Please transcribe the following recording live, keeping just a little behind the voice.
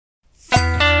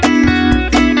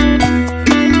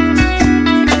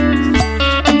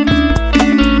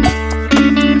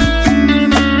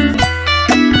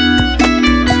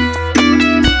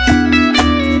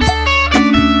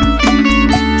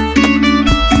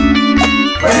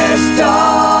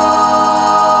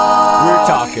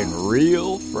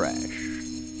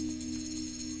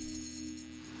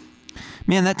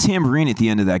Man, that tambourine at the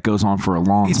end of that goes on for a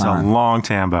long time. It's a long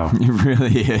tambo. It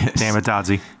really is. Damn it,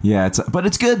 Dodsy. Yeah, but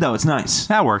it's good though. It's nice.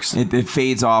 That works. It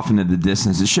fades off into the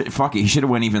distance. He should have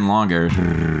went even longer.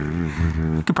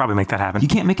 Could probably make that happen. You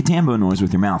can't make a tambo noise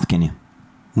with your mouth, can you?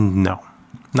 No.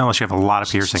 Not unless you have a lot of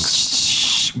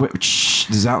piercings.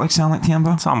 Does that sound like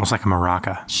tambo? It's almost like a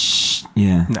maraca.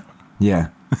 Yeah. No.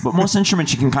 Yeah. But most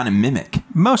instruments you can kind of mimic.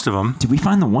 Most of them. Did we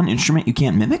find the one instrument you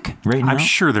can't mimic right now? I'm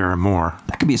sure there are more.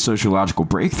 That could be a sociological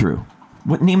breakthrough.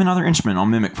 Name another instrument I'll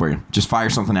mimic for you. Just fire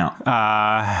something out.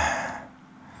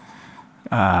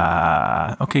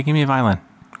 Okay, give me a violin.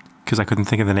 Because I couldn't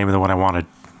think of the name of the one I wanted.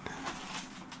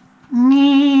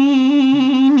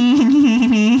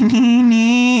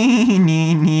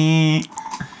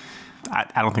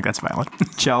 I don't think that's violin.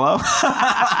 Cello?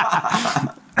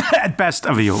 At best,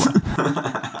 a viola.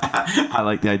 I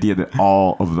like the idea that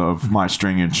all of my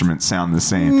string instruments sound the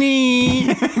same.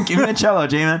 Give me a cello,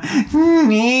 J-Man.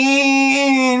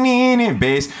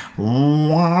 Bass.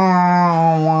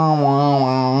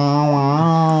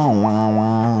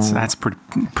 So that's pretty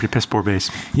piss poor bass.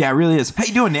 Yeah, it really is. How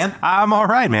you doing, Dan? I'm all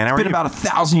right, man. It's been about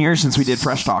 1,000 years since we did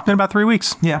Fresh Talk. It's been about 3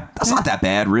 weeks. Yeah, that's not that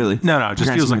bad, really. No, it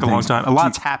just feels like a long time. A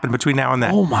lot's happened between now and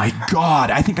then. Oh my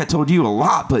God. I think I told you a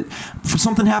lot, but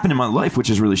something happened in my life, which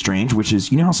is really strange, which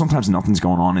is, you know how sometimes nothing's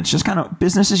going on. It's just kind of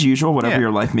business as usual, whatever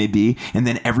your life may be. And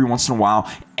then every once in a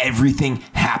while, everything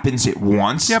happens at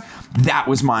once. Yep. That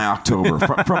was my October.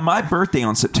 From my birthday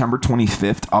on September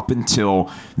 25th up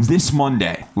until this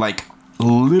Monday,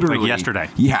 literally like yesterday.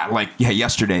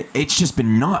 Yesterday. It's just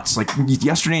been nuts. Like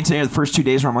yesterday and today are the first 2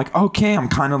 days where I'm like, okay, I'm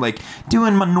kind of like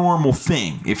doing my normal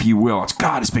thing, if you will.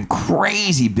 It's been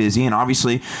crazy busy. And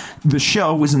obviously the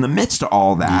show was in the midst of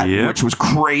all that, which was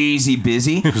crazy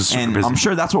busy. It was super busy. I'm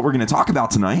sure that's what we're going to talk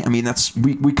about tonight. I mean,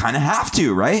 we kind of have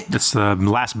to, right? That's the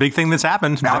last big thing that's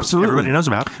happened. Absolutely. Everybody knows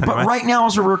about. Anyway. But right now,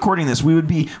 as we're recording this, we would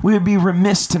be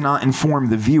remiss to not inform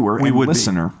the viewer and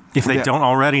listener. If they don't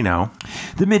already know.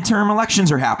 The midterm elections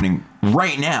are happening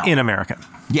right now. In America.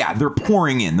 Yeah, they're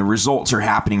pouring in. The results are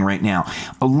happening right now.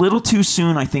 A little too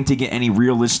soon, I think, to get any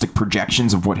realistic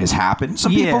projections of what has happened.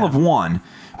 Some people have won,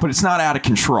 but it's not out of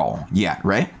control yet,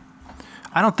 right?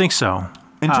 I don't think so.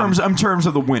 In terms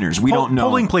of the winners, we don't know.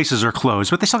 Polling places are closed,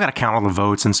 but they still got to count all the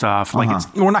votes and stuff. We're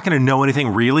not going to know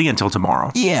anything really until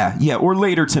tomorrow. Yeah, or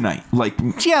later tonight. Late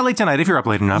tonight if you're up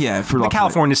late enough. Yeah, for the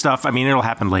California stuff. I mean, it'll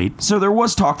happen late. So there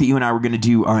was talk that you and I were going to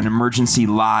do an emergency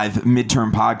live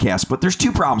midterm podcast, but there's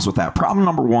two problems with that. Problem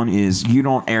number one is you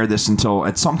don't air this until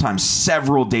at sometimes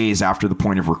several days after the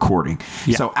point of recording.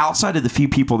 Yeah. So outside of the few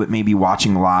people that may be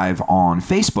watching live on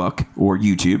Facebook or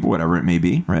YouTube, whatever it may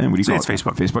be, right? What do you call it? It's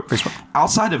Facebook. Facebook.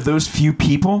 Outside of those few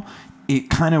people, it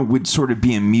kind of would sort of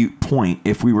be a moot point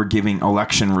if we were giving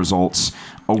election results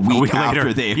a week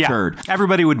after they occurred.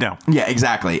 Everybody would know. Yeah,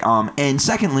 exactly. And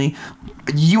secondly,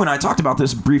 you and I talked about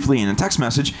this briefly in a text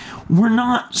message. We're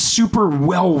not super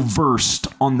well versed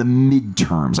on the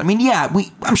midterms. I mean,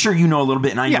 I'm sure you know a little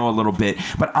bit and I know a little bit,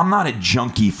 but I'm not a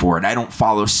junkie for it. I don't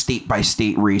follow state by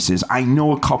state races. I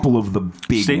know a couple of the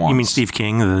big ones. You mean Steve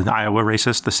King, the Iowa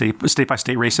racist, the state by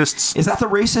state racists? Is that the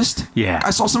racist? Yeah.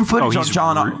 I saw some footage on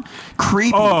John.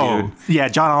 Creepy, dude. Yeah,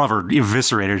 John Oliver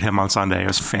eviscerated him on Sunday. It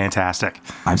was fantastic.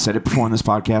 I've said it before on this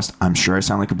podcast. I'm sure I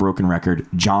sound like a broken record.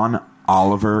 John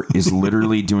Oliver is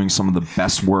literally doing some of the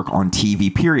best work on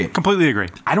TV, period. Completely agree.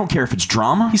 I don't care if it's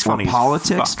drama He's or funny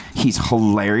politics. He's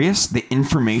hilarious. The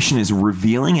information is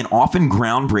revealing and often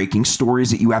groundbreaking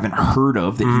stories that you haven't heard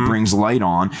of that he brings light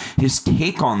on. His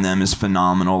take on them is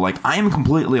phenomenal. Like, I am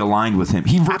completely aligned with him.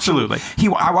 Absolutely.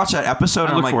 I watched that episode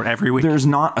and I look for it every week. There's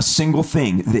not a single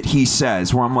thing that he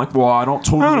says where I'm like, well, I don't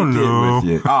totally get with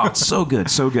you. Oh, it's so good.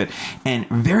 So good. And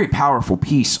very powerful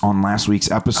piece on last week's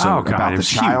episode about the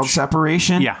child separation.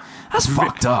 Yeah. That's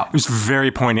fucked up. It was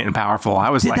very poignant and powerful.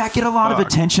 Did that get a lot of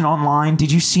attention online?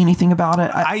 Did you see anything about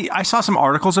it? I saw some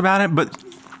articles about it, but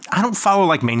I don't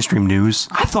follow mainstream news.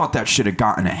 I thought that should have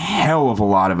gotten a hell of a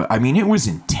lot of it. I mean, it was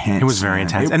intense. It was very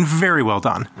intense and very well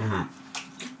done.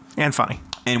 And funny.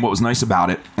 And what was nice about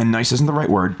it, and nice isn't the right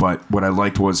word, but what I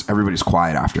liked was everybody's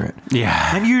quiet after it.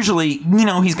 Yeah. And usually,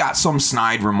 he's got some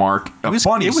snide remark. It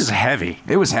was heavy.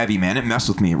 It was heavy, man. It messed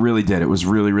with me. It really did. It was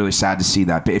really, really sad to see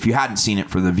that. But if you hadn't seen it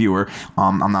for the viewer,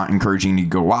 I'm not encouraging you to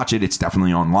go watch it. It's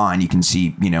definitely online. You can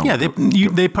see, Yeah,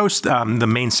 they post the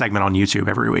main segment on YouTube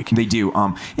every week. They do.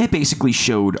 It basically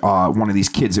showed one of these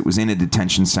kids that was in a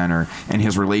detention center and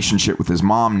his relationship with his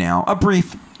mom now. A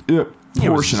brief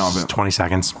portion of it. 20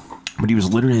 seconds. but he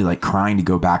was literally like crying to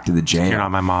go back to the jail. You're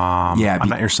not my mom. Yeah, I'm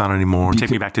not your son anymore.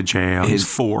 Take me back to jail. He's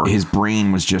 4. His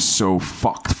brain was just so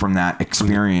fucked from that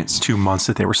experience. 2 months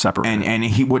that they were separated.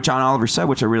 And what John Oliver said,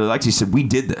 which I really liked, he said, we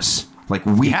did this. Like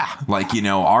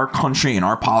our country and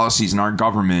our policies and our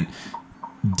government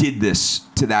did this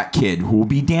to that kid who will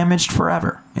be damaged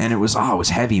forever. And it was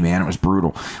heavy, man. It was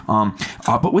brutal.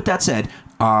 But with that said,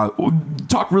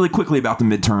 talk really quickly about the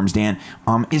midterms, Dan.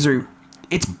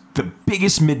 It's the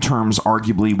biggest midterms,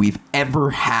 arguably, we've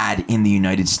ever had in the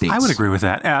United States. I would agree with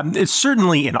that. It's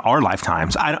certainly in our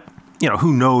lifetimes.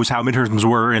 Who knows how midterms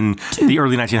were in the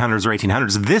early 1900s or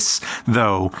 1800s. This,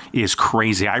 though, is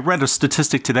crazy. I read a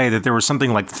statistic today that there was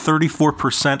something like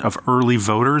 34% of early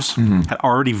voters had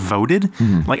already voted,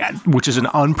 which is an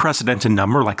unprecedented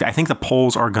number. Like, I think the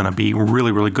polls are going to be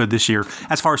really, really good this year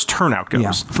as far as turnout goes.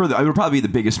 Yeah. It would probably be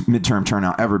the biggest midterm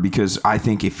turnout ever, because I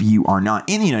think if you are not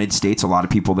in the United States, a lot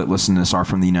of people that listen to this are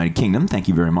from the United Kingdom. Thank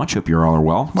you very much. Hope you're all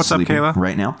well. What's up, Kayla?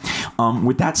 Right now.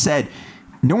 With that said,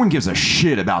 no one gives a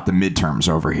shit about the midterms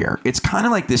over here. It's kind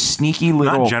of like this sneaky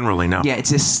little... Not generally, no. Yeah,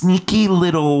 it's a sneaky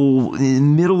little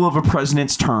middle of a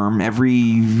president's term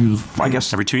every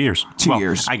 2 years. 2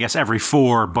 years. I guess every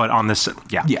 4, but on this...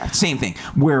 Yeah. Yeah, same thing.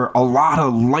 Where a lot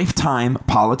of lifetime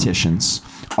politicians...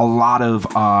 A lot of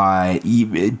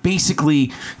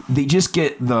basically they just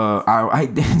get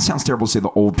it sounds terrible to say the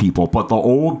old people, but the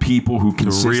old people who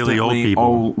consistently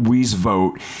always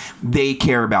vote, they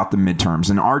care about the midterms.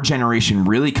 And our generation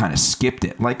really kind of skipped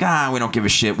it. Like, we don't give a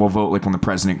shit. We'll vote like when the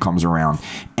president comes around.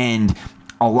 And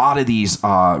a lot of these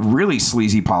really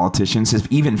sleazy politicians have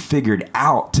even figured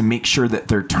out to make sure that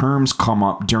their terms come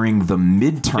up during the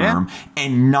midterm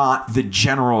and not the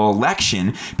general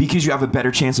election, because you have a better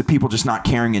chance of people just not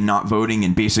caring and not voting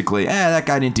and basically, that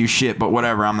guy didn't do shit, but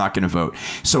whatever, I'm not going to vote.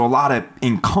 So a lot of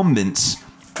incumbents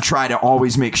try to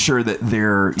always make sure that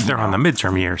they're on the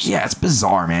midterm years. Yeah, it's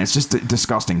bizarre, man. It's just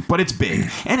disgusting, but it's big.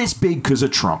 And it's big because of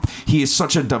Trump. He is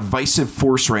such a divisive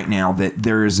force right now that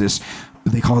there is this...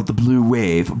 They call it the blue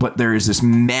wave, but there is this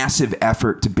massive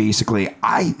effort to basically,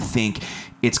 I think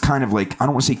it's kind of like, I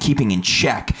don't want to say keeping in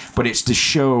check, but it's to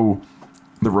show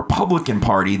the Republican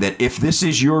Party that if this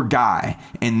is your guy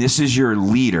and this is your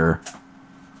leader...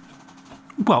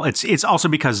 Well, it's also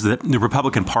because the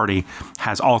Republican Party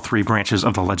has all 3 branches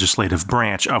of the legislative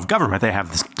branch of government. They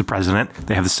have the president,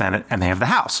 they have the Senate, and they have the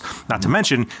House. Not to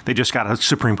mention, they just got a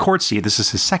Supreme Court seat. This is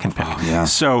his second pick. Oh, yeah.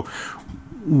 So...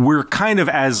 we're kind of,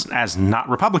 as not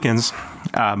Republicans,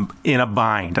 in a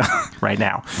bind right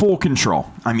now. Full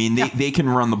control. I mean, they can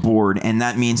run the board, and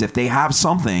that means if they have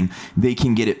something, they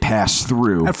can get it passed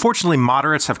through. Unfortunately,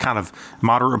 moderate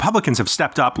Republicans have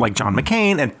stepped up, like John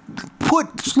McCain, and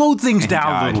slowed things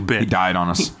down a little bit. He died on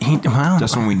us.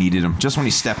 Just when we needed him. Just when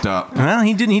he stepped up. Well,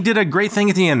 he did a great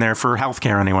thing at the end there for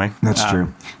healthcare anyway. That's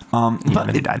true. And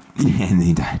then he died. Yeah, and then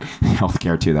he died.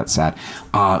 Healthcare too. That's sad.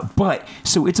 But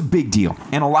so it's a big deal,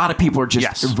 and a lot of people are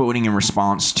just voting in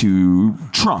response to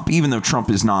Trump, even though Trump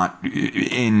is not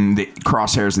in the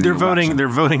crosshairs of the election. They're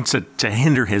voting to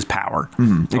hinder his power.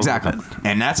 Exactly,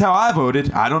 and that's how I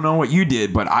voted. I don't know what you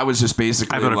did, but I was just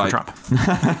basically I voted for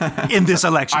Trump in this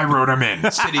election. I wrote him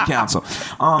in city council.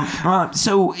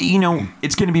 So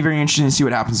it's going to be very interesting to see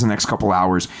what happens in the next couple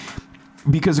hours.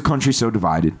 Because the country's so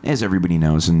divided, as everybody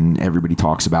knows and everybody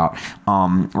talks about,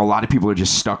 a lot of people are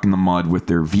just stuck in the mud with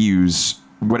their views,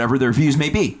 whatever their views may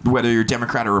be, whether you're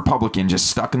Democrat or Republican, just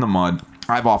stuck in the mud.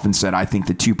 I've often said I think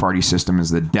the two-party system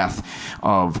is the death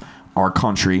of our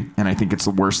country, and I think it's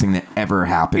the worst thing that ever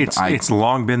happened. It's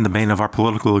long been the bane of our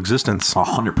political existence.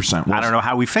 100%. I don't know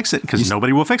how we fix it, because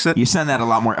nobody will fix it. You send that a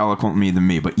lot more eloquently than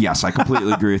me, but yes, I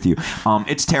completely agree with you.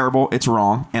 It's terrible. It's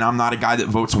wrong, and I'm not a guy that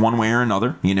votes one way or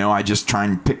another. I just try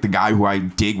and pick the guy who I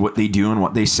dig what they do and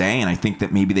what they say, and I think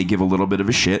that maybe they give a little bit of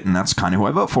a shit, and that's kind of who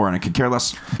I vote for, and I could care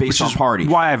less based on party.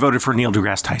 Why I voted for Neil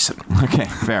deGrasse Tyson. Okay,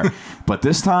 fair. But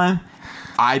this time,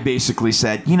 I basically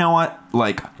said, you know what?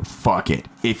 Like, fuck it.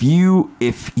 If you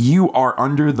are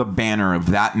under the banner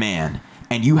of that man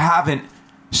and you haven't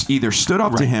either stood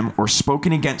up to him or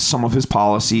spoken against some of his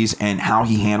policies and how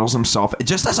he handles himself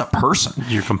just as a person,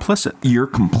 you're complicit.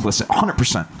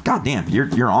 100%. God damn,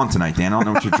 you're on tonight, Dan. I don't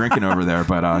know what you're drinking over there,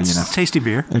 but it's tasty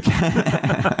beer. Okay.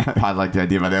 I like the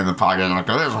idea by the end of the podcast. I'm like,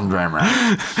 there's one dream,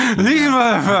 right? These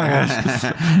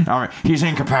motherfuckers. All right, he's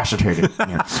incapacitated.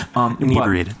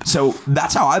 Inebriated. So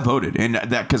that's how I voted, and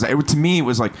that because to me it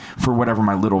was like, for whatever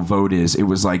my little vote is, it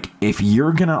was like, if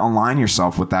you're gonna align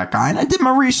yourself with that guy, and I did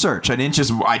my research.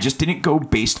 I just didn't go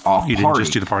based off You didn't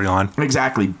just do the party line.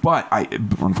 Exactly. But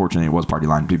unfortunately, it was party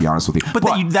line, to be honest with you. But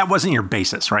that wasn't your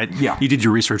basis, right? Yeah. You did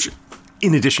your research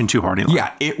in addition to party line.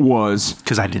 Yeah, it was.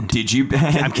 Because I didn't. Did you?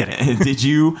 I'm kidding. Did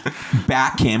you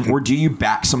back him, or do you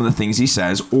back some of the things he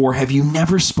says, or have you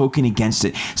never spoken against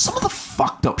it? Some of the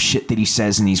fucked up shit that he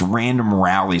says in these random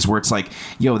rallies where it's like,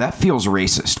 yo, that feels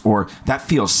racist, or that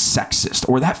feels sexist,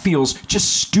 or that feels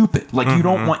just stupid. Like, you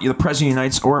don't want the president of the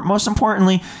United States, or most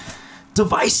importantly,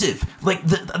 divisive, like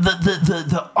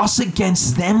the us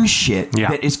against them shit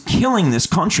that is killing this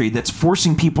country, that's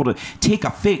forcing people to take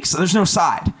a fake. So there's no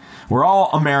side. We're all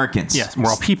Americans. Yes, we're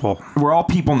all people. We're all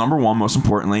people, number one, most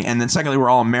importantly. And then secondly, we're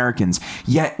all Americans.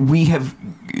 Yet we have,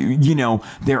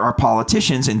 there are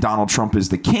politicians, and Donald Trump is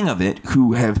the king of it,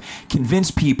 who have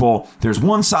convinced people there's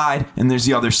one side and there's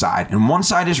the other side. And one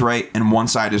side is right and one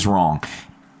side is wrong.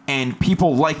 And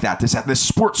people like that. This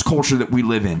sports culture that we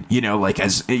live in, it's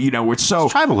so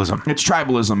tribalism. It's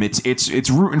tribalism. It's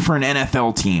rooting for an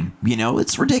NFL team.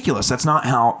 It's ridiculous. That's not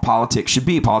how politics should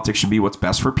be. Politics should be what's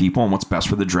best for people and what's best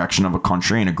for the direction of a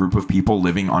country and a group of people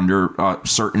living under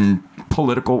certain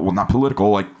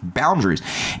like boundaries.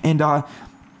 And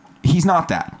he's not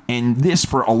that. And this,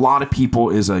 for a lot of people,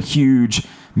 is a huge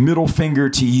middle finger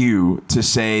to you to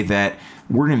say that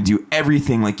we're going to do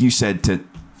everything, like you said, to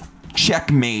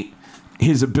checkmate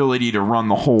his ability to run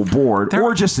the whole board,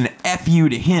 or just an FU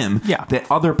to him that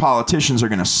other politicians are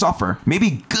going to suffer.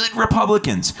 Maybe good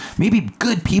Republicans, maybe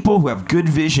good people who have good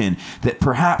vision, that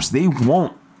perhaps they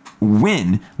won't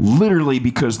win literally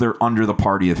because they're under the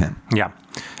party of him. Yeah.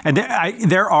 And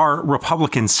there are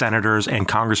Republican senators and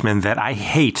congressmen that I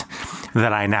hate,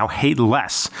 that I now hate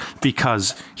less,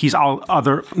 because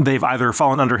they've either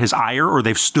fallen under his ire or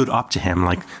they've stood up to him,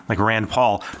 like Rand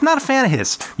Paul. I'm not a fan of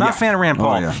his. Not a fan of Rand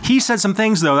Paul. He said some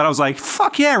things, though, that I was like,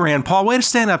 fuck yeah, Rand Paul, way to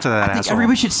stand up to that asshole. I think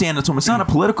everybody should stand up to him. It's not a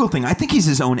political thing. I think he's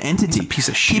his own entity. He's a piece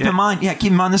of shit. Keep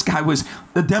in mind, this guy was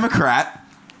a Democrat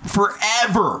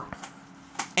forever.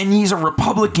 And he's a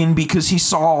Republican because he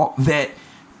saw that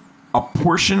a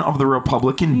portion of the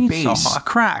Republican base. He saw a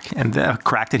crack, and a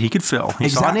crack that he could fill. He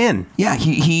saw an in. Yeah,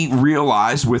 he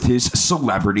realized with his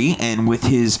celebrity and with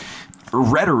his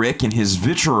rhetoric and his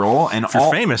vitriol and if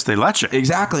you're famous, they let you.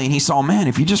 Exactly. And he saw, man,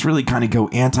 if you just really kind of go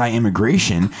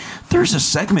anti-immigration, there's a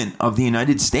segment of the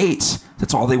United States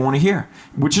that's all they want to hear,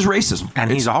 which is racism.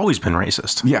 And he's always been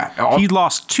racist. Yeah. He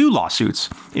lost 2 lawsuits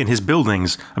in his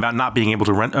buildings about not being able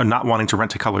to rent, not wanting to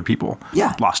rent to colored people.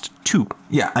 Yeah. Lost 2.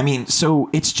 Yeah. I mean, so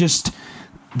it's just...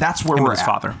 That's where we're at.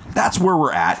 Father. That's where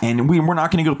we're at. And we're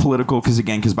not going to go political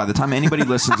because by the time anybody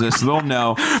listens to this, they'll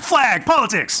know. Flag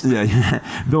politics. Yeah.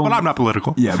 But I'm not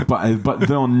political. Yeah, but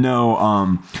they'll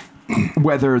know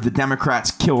whether the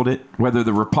Democrats killed it, whether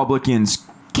the Republicans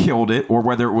killed it, or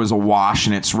whether it was a wash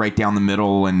and it's right down the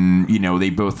middle and, they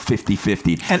both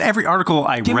 50-50. And every article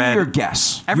I read. Give me your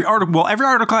guess. Every article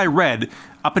I read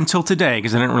up until today,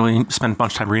 because I didn't really spend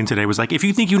much time reading today, was like, if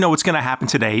you think you know what's going to happen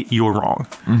today, you're wrong.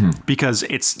 Mm-hmm. Because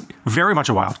it's very much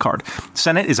a wild card.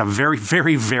 Senate is a very,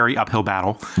 very, very uphill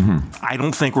battle. Mm-hmm. I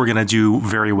don't think we're going to do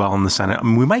very well in the Senate. I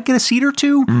mean, we might get a seat or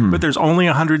two, but there's only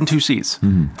 102 seats.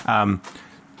 Mm-hmm.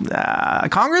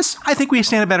 Congress, I think we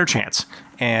stand a better chance.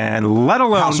 And let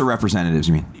alone... House of Representatives,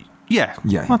 you mean? Yeah.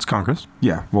 Yeah. Well, that's Congress.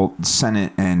 Yeah. Well,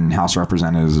 Senate and House of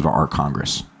Representatives are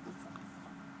Congress.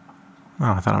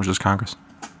 Oh, I thought it was just Congress.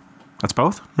 That's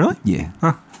both? Really? Yeah.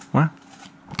 Huh. Well,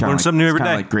 learn something new every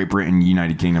day. Like Great Britain,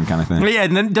 United Kingdom kind of thing. Yeah,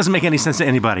 and it doesn't make any sense to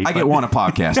anybody. I get one a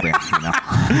podcast there.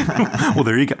 Well,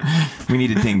 there you go. We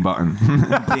need a ding button.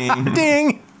 Ding.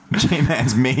 Ding.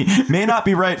 J-Man's may not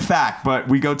be right fact, but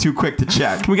we go too quick to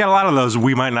check. We got a lot of those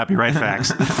we might not be right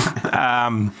facts.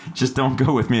 Just don't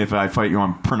go with me if I fight you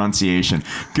on pronunciation.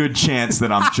 Good chance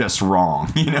that I'm just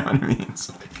wrong. You know what I mean?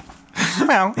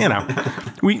 Well,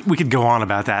 we could go on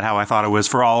about that, how I thought it was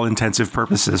for all intensive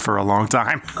purposes for a long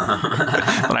time.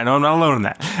 But I know I'm not alone in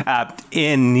that.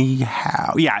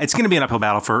 Anyhow, yeah, it's going to be an uphill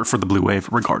battle for the blue wave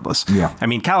regardless. Yeah. I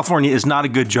mean, California is not a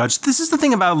good judge. This is the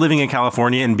thing about living in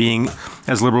California and being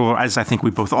as liberal as I think we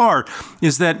both are,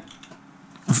 is that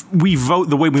we vote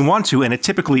the way we want to, and it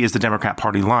typically is the Democrat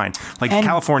Party line.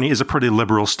 California is a pretty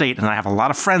liberal state, and I have a lot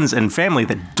of friends and family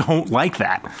that don't like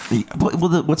that.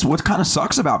 Well, what kind of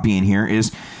sucks about being here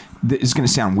is, it's going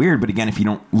to sound weird, but again, if you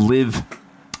don't live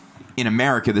in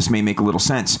America, this may make a little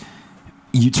sense.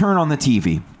 You turn on the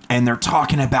TV, and they're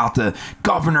talking about the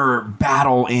governor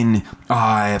battle in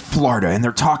Florida, and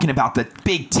they're talking about the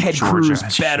big Ted Cruz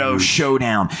Beto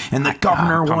showdown, and the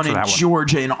governor won in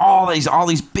Georgia, and all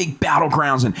these big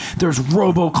battlegrounds, and there's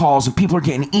robocalls, and people are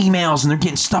getting emails, and they're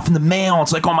getting stuff in the mail.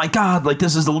 It's like, oh my God,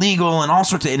 this is illegal, and all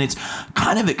sorts of, and it's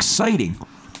kind of exciting.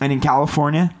 And in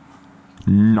California,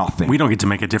 Nothing. We don't get to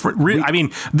make a difference. I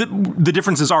mean, the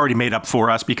difference is already made up for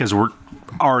us because we're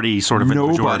already sort of in the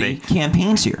majority. Nobody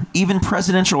campaigns here. Even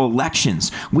presidential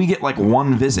elections, we get like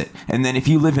one visit. And then if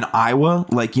you live in Iowa,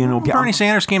 like, you know... Bernie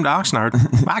Sanders came to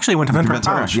Oxnard. Actually, went to Ventura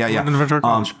College. Yeah. Went to Ventura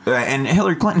College. And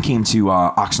Hillary Clinton came to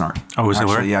Oxnard. Oh, was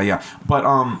Hillary? Yeah. But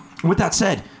with that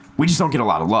said, we just don't get a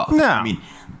lot of love. No. I mean,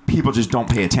 people just don't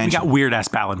pay attention. We got weird ass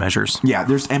ballot measures. Yeah,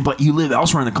 but you live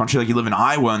elsewhere in the country, like you live in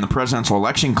Iowa, and the presidential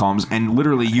election comes, and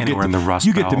literally you get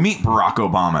to meet Barack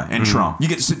Obama and Trump. You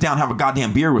get to sit down and have a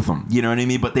goddamn beer with them. You know what I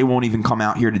mean? But they won't even come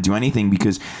out here to do anything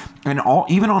because,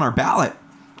 even on our ballot,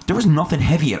 there was nothing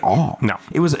heavy at all. No.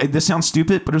 This sounds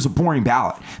stupid, but it was a boring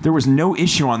ballot. There was no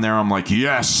issue on there. I'm like,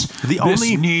 yes, this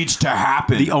needs to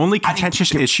happen. The only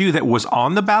contentious issue that was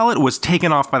on the ballot was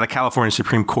taken off by the California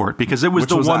Supreme Court because it was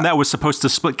the one that was supposed to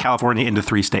split California into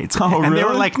 3 states. Oh, and really? They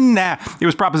were like, nah. It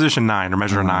was Proposition 9 or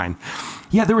Measure 9.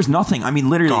 Yeah, there was nothing. I mean,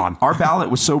 literally, our ballot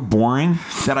was so boring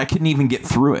that I couldn't even get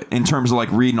through it in terms of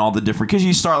like reading all the different... Because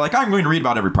you start like, I'm going to read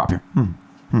about every prop here.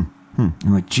 I'm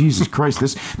like, Jesus Christ,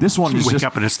 this one is wake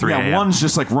up and it's 3 a.m. One's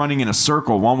just like running in a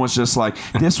circle. One was just like,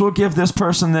 this will give this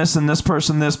person this and this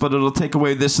person this, but it'll take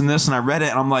away this and this. And I read it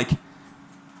and I'm like,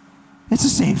 it's the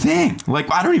same thing.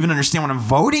 Like, I don't even understand what I'm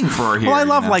voting for here. Well, I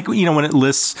love when it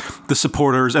lists the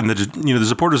supporters and the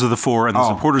supporters of the for and the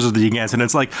supporters of the against, and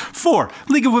it's like for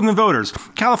League of Women Voters,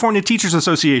 California Teachers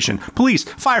Association, police,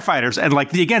 firefighters, and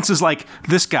like the against is like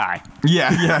this guy.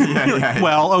 Yeah.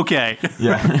 Well, okay.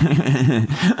 Yeah.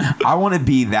 I want to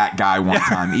be that guy one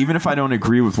time, even if I don't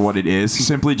agree with what it is,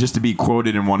 simply just to be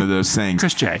quoted in one of those things.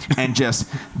 Chris J. And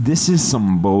just, this is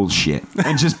some bullshit.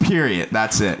 And just period.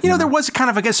 That's it. There was kind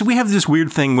of, I guess, we have this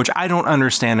weird thing, which I don't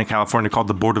understand in California called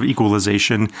the Board of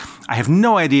Equalization. I have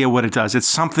no idea what it does. It's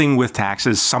something with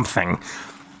taxes, something.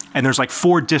 And there's like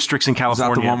 4 districts in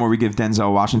California. Is that the one where we give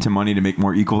Denzel Washington money to make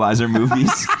more Equalizer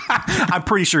movies? I'm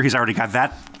pretty sure he's already got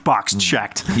that box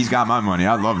checked. He's got my money.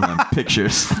 I love them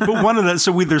pictures. But one of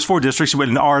the, there's 4 districts,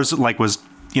 and ours was,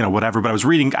 whatever. But I was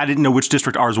reading, I didn't know which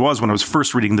district ours was when I was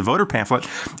first reading the voter pamphlet.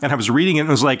 And I was reading it and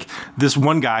it was like, this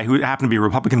one guy who happened to be a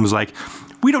Republican was like,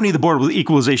 we don't need the Board of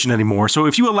Equalization anymore. So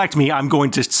if you elect me, I'm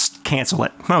going to cancel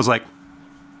it. And I was like,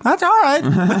 that's all right.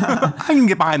 I can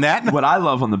get behind that. What I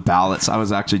love on the ballots, I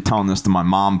was actually telling this to my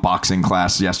mom boxing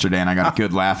class yesterday, and I got a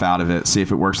good laugh out of it. See if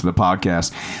it works for the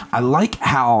podcast. I like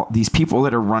how these people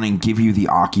that are running give you the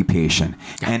occupation.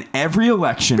 And every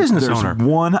election, there's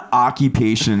one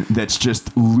occupation that's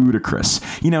just ludicrous.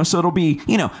 So it'll be,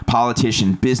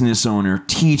 politician, business owner,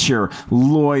 teacher,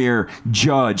 lawyer,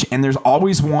 judge. And there's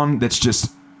always one that's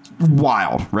just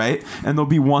wild, right? And there'll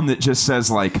be one that just says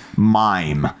like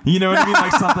mime. You know what I mean?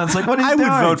 Like something that's like, what is I would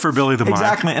vote for Billy the Mime.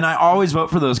 Exactly. And I always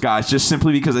vote for those guys just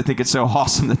simply because I think it's so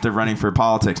awesome that they're running for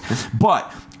politics.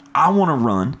 But I want to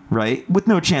run, right? With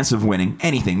no chance of winning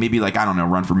anything. Maybe like, I don't know,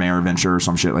 run for mayor of Ventura or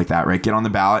some shit like that, right? Get on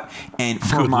the ballot. And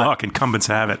for good luck. Incumbents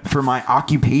have it. For my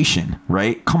occupation,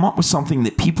 right? Come up with something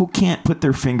that people can't put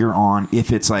their finger on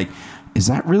if it's like, is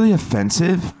that really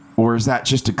offensive? Or is that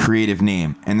just a creative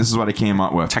name? And this is what I came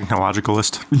up with.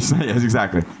 Technologicalist. Yes,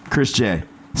 exactly. Chris J.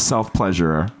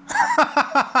 Self-pleasurer.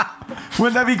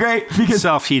 Wouldn't that be great? Because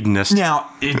self-hedonist. Now,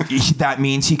 that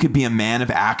means he could be a man of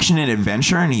action and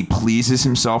adventure and he pleases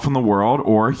himself in the world,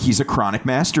 or he's a chronic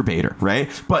masturbator, right?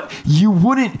 But you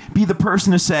wouldn't be the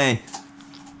person to say,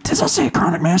 does that say a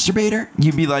chronic masturbator?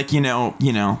 You'd be like,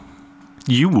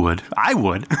 You would. I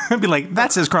would. I'd be like,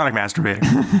 that says chronic masturbator.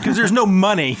 Because there's no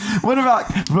money. What about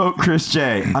vote Chris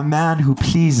J? A man who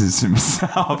pleases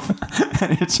himself.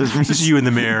 And it's just you in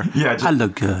the mirror. Yeah. I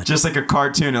look good. Just like a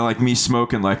cartoon of like me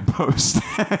smoking like post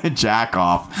jack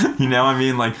off. You know what I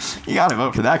mean? Like, you got to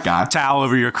vote for that guy. Towel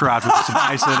over your crotch with some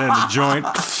ice in it and a joint.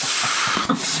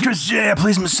 Chris J, I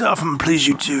please myself. I'm going to please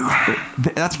you too.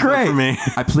 That's great. For me.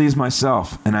 I please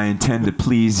myself and I intend to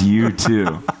please you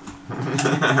too.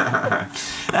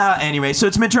 Anyway, so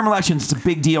it's midterm elections. It's a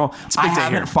big deal. I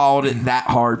haven't followed it that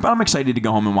hard, but I'm excited to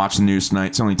go home and watch the news tonight.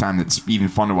 It's the only time that's even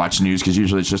fun to watch news because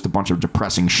usually it's just a bunch of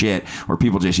depressing shit or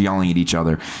people just yelling at each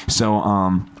other. So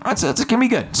it's going to be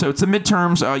good. So it's the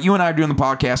midterms. You and I are doing the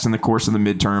podcast in the course of the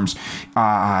midterms.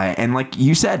 And like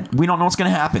you said, we don't know what's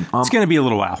going to happen. It's going to be a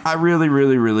little while. I really,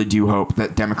 really, really do hope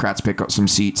that Democrats pick up some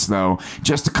seats, though,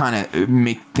 just to kind of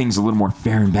make things a little more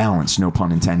fair and balanced, no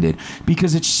pun intended,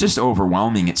 because it's just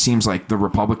overwhelming. It seems like the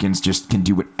Republicans just can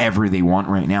do whatever they want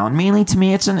right now, and mainly to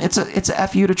me, it's a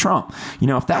F you to Trump.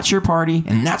 If that's your party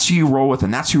and that's who you roll with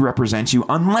and that's who represents you,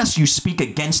 unless you speak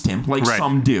against him like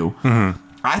some do.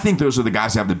 Mm-hmm. I think those are the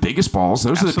guys that have the biggest balls.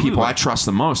 Those are the people I trust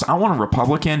the most. I want a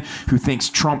Republican who thinks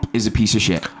Trump is a piece of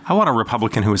shit. I want a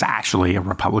Republican who is actually a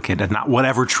Republican and not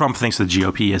whatever Trump thinks the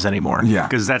GOP is anymore. Yeah.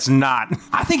 Because that's not...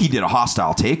 I think he did a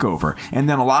hostile takeover. And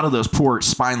then a lot of those poor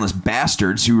spineless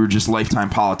bastards who were just lifetime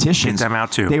politicians. Get them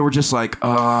out too. They were just like,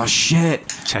 oh, shit.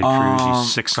 Ted Cruz, you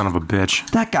sick son of a bitch.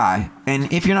 That guy.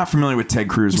 And if you're not familiar with Ted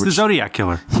Cruz... He's the Zodiac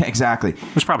Killer. Yeah, exactly.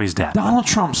 It was probably his dad. Donald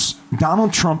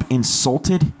Trump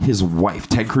insulted his wife,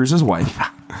 Ted Cruz's wife,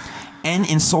 and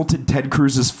insulted Ted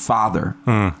Cruz's father.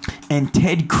 And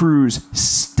Ted Cruz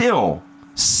still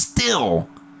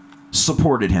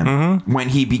supported him when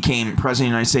he became president of the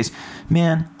United States.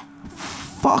 Man,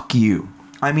 fuck you.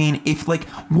 I mean,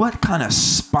 what kind of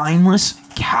spineless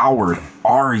coward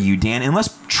are you, Dan?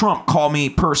 Unless Trump called me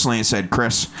personally and said,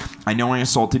 Chris, I know I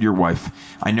insulted your wife.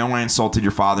 I know I insulted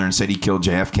your father and said he killed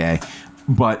JFK.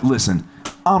 But listen,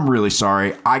 I'm really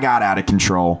sorry. I got out of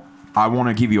control. I want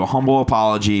to give you a humble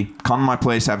apology. Come to my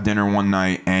place, have dinner one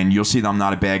night, and you'll see that I'm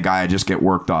not a bad guy. I just get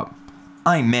worked up.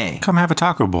 I may. Come have a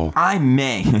taco bowl. I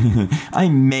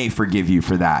may forgive you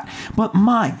for that. But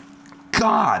my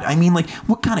God, I mean,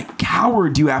 what kind of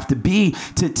coward do you have to be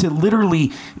to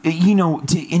literally,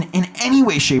 in any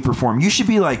way, shape, or form? You should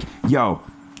be like, yo,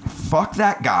 fuck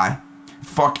that guy.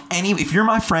 If you're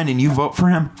my friend and you vote for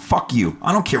him, fuck you.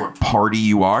 I don't care what party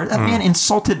you are. That man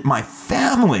insulted my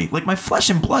family, like my flesh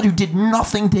and blood, who did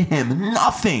nothing to him,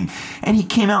 nothing. And he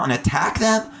came out and attacked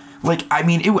them.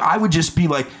 I would just be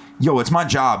like, yo, it's my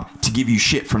job to give you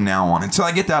shit from now on until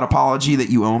I get that apology that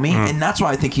you owe me. And that's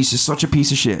why I think he's just such a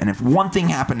piece of shit. And if one thing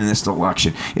happened in this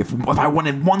election, if I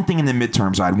wanted one thing in the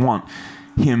midterms, I'd want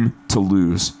him to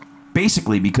lose.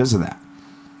 Basically because of that.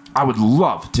 I would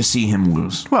love to see him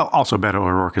lose. Well, also Beto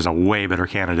O'Rourke is a way better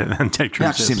candidate than Ted Cruz.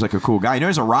 Yeah, seems like a cool guy.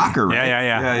 He's a rocker, right?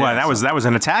 Yeah. Well, that was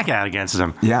an attack ad against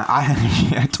him. Yeah,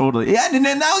 totally. Yeah, and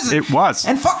that was it. Was.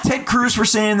 And fuck Ted Cruz for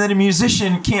saying that a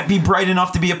musician can't be bright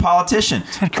enough to be a politician.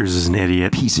 Ted Cruz is an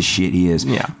idiot. Piece of shit he is.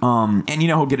 Yeah. And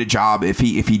he'll get a job if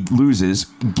he loses.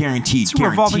 Guaranteed. It's a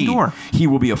revolving door. He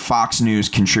will be a Fox News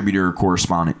contributor or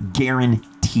correspondent. Guaranteed.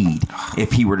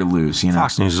 If he were to lose,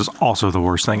 Fox News is also the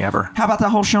worst thing ever. How about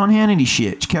that whole Sean Hannity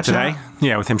shit? Did you catch Today? that?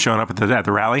 Yeah, with him showing up at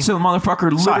the rally. So the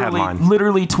motherfucker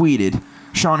literally tweeted,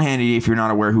 Sean Hannity, if you're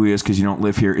not aware who he is because you don't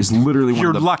live here, is literally one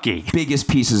of the biggest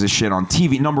pieces of shit on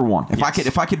TV. Number one. If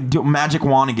I could do a magic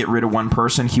wand and get rid of one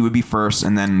person, he would be first,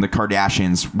 and then the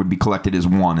Kardashians would be collected as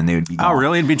one, and they would be gone. Oh,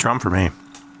 really? It'd be Trump for me.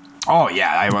 Oh,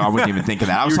 yeah. I wouldn't even think of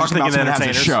that. I was talking about somebody that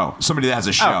has a show. Somebody that has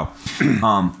a show.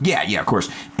 Oh. Yeah, of course.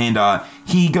 And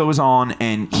he goes on,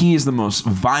 and he is the most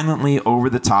violently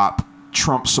over-the-top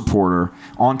Trump supporter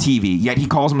on TV, yet he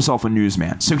calls himself a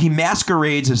newsman. So he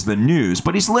masquerades as the news,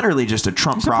 but he's literally just a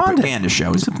Trump propaganda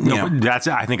show. That's,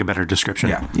 I think, a better description.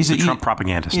 Yeah. He's a Trump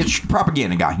propagandist. He's a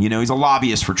propaganda guy. He's a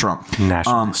lobbyist for Trump.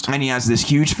 Nationalist. And he has this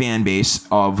huge fan base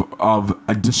of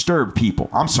disturbed people.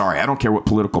 I'm sorry. I don't care what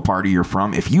political party you're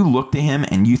from. If you look to him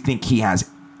and you think he has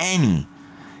any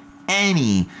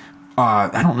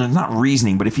I don't know, not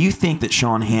reasoning, but if you think that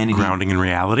Sean Hannity... Grounding in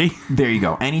reality? There you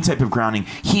go. Any type of grounding.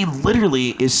 He literally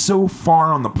is so far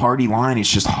on the party line,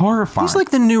 it's just horrifying. He's like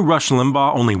the new Rush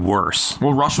Limbaugh, only worse.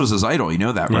 Well, Rush was his idol, you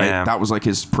know that, right? Yeah. That was like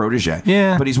his protege.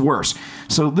 Yeah. But he's worse.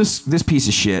 So this piece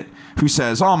of shit who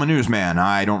says, I'm a newsman,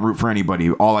 I don't root for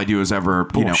anybody, all I do is ever,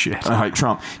 hype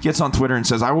Trump, gets on Twitter and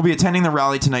says, I will be attending the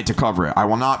rally tonight to cover it. I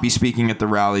will not be speaking at the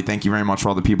rally. Thank you very much for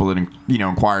all the people that,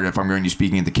 inquired if I'm going to be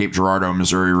speaking at the Cape Girardeau,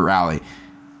 Missouri rally.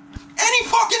 And he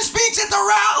fucking speaks at the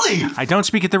rally. I don't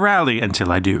speak at the rally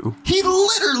until I do. He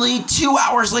literally 2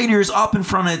 hours later is up in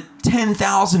front of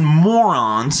 10,000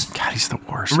 morons. God, he's the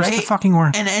worst. Right? He's the fucking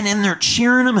worst. And they're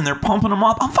cheering him and they're pumping him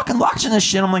up. I'm fucking watching this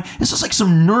shit. I'm like, this is like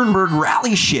some Nuremberg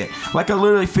rally shit. Like I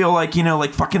literally feel like, you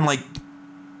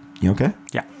okay?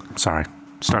 Yeah. Sorry.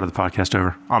 Started the podcast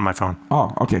over on my phone.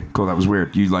 Oh, okay, cool. That was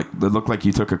weird. It looked like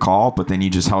you took a call, but then you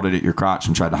just held it at your crotch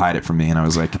and tried to hide it from me. And I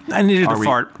was like, I needed to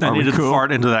fart. I needed to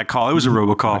fart into that call. It was a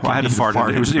robocall. Okay, I had to fart.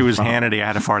 It was Hannity. I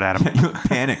had to fart at him. You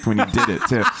panicked when you did it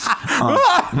too.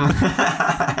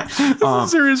 This is a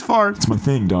serious fart. It's my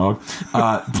thing, dog.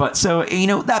 But so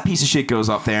that piece of shit goes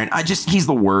up there, and he's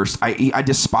the worst. I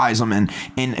despise him, and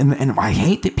I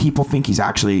hate that people think he's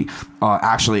actually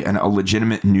a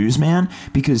legitimate newsman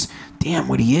because damn,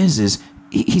 what he is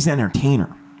he's an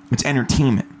entertainer. It's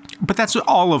entertainment. But that's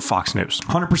all of Fox News.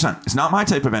 100%. It's not my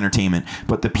type of entertainment,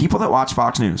 but the people that watch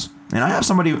Fox News, and I have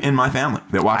somebody in my family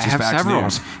that watches Fox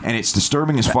News, and it's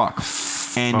disturbing as fuck.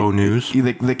 And news.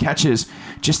 The catch is,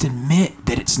 just admit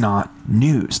that it's not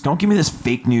news. Don't give me this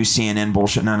fake news CNN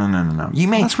bullshit. No.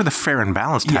 That's where the fair and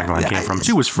balanced tagline came from,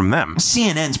 too, was from them.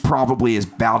 CNN's probably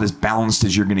about as balanced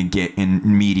as you're going to get in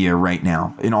media right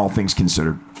now, in all things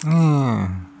considered.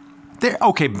 They're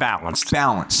balanced.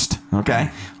 Balanced,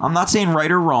 okay? I'm not saying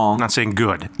right or wrong. I'm not saying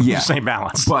good. Yeah. I'm saying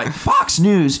balanced. But Fox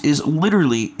News is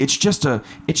literally, it's just a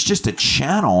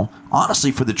channel,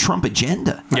 honestly, for the Trump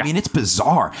agenda. Yeah. I mean, it's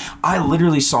bizarre. I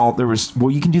literally saw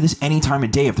you can do this any time of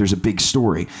day if there's a big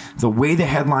story. The way the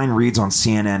headline reads on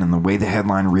CNN and the way the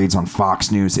headline reads on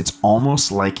Fox News, it's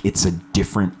almost like it's a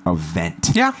different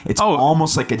event. Yeah. It's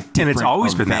almost like a different And it's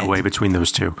always event. been that way between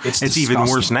those two. It's even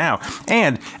disgusting. worse now.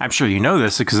 And I'm sure you know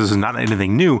this because this is not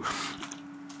anything new.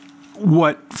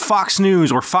 What Fox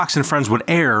News or Fox and Friends would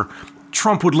air,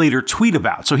 Trump would later tweet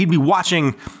about. So he'd be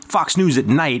watching Fox News at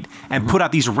night and put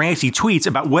out these ranty tweets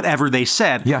about whatever they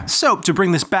said. Yeah. So to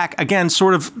bring this back again,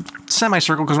 sort of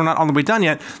semicircle, because we're not all the way done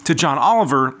yet, to John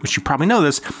Oliver, which you probably know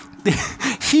this,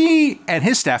 he and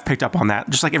his staff picked up on that,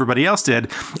 just like everybody else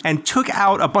did, and took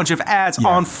out a bunch of ads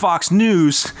on Fox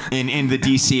News in the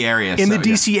D.C. area. In the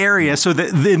D.C. area, so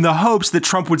that in the hopes that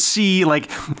Trump would see,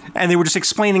 and they were just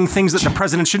explaining things that the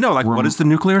president should know, like what is the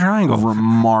nuclear triangle?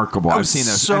 Remarkable. I've seen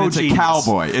this. So and it's genius. a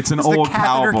cowboy. It's an old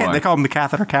cowboy. They call him the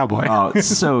catheter cowboy. Oh, it's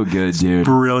so good, dude.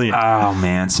 Brilliant. Oh,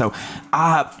 man. So,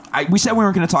 we said we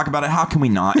weren't going to talk about it. How can we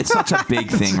not? It's such a big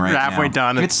thing right now. Halfway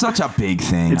done. It's such a big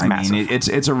thing. It's massive. mean,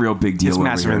 it's a real big deal. It's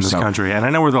massive over here, in this country, and I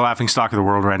know we're the laughing stock of the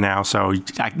world right now. So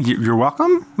you're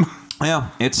welcome. Yeah,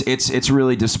 it's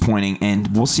really disappointing,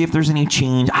 and we'll see if there's any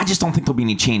change. I just don't think there'll be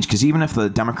any change because even if the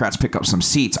Democrats pick up some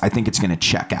seats, I think it's going to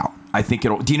check out. I think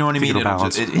it'll. Do you know what I mean?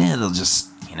 It'll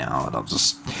just.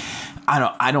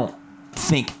 I don't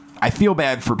think. I feel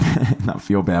bad for not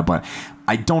feel bad, but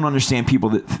I don't understand people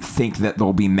that think that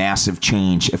there'll be massive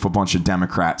change if a bunch of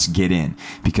Democrats get in.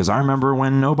 Because I remember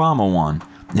when Obama won.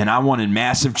 And I wanted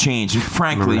massive change, and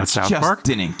frankly, just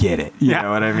didn't get it. You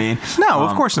know what I mean? No,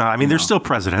 of course not. I mean, there's still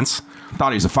presidents.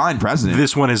 Thought he was a fine president.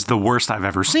 This one is the worst I've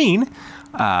ever seen.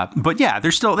 But yeah, they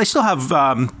still have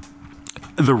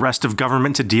the rest of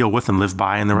government to deal with and live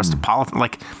by, and the rest of politics.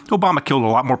 Like Obama killed a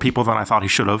lot more people than I thought he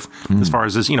should have, as far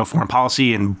as his foreign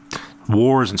policy and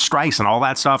wars and strikes and all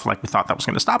that stuff. Like we thought that was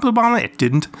going to stop Obama. It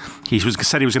didn't. He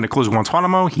said he was going to close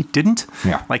Guantanamo. He didn't.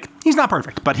 Yeah. Like he's not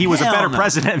perfect, but he was a better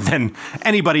president than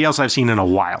anybody else I've seen in a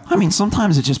while. I mean,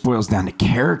 sometimes it just boils down to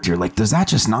character. Like, does that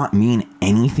just not mean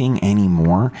anything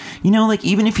anymore? Like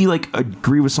even if you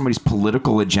agree with somebody's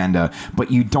political agenda,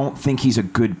 but you don't think he's a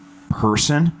good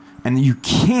person, and you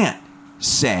can't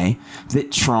say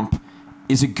that Trump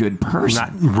is a good person.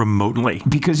 Not remotely.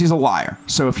 Because he's a liar.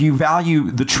 So if you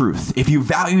value the truth,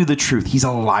 he's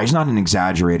a liar. He's not an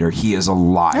exaggerator. He is a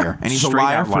liar. Yep. And he's a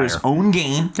liar for his own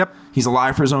gain. Yep. He's a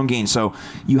liar for his own gain. So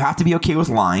you have to be okay with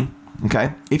lying.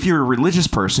 Okay? If you're a religious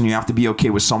person, you have to be okay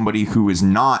with somebody who is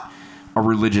not a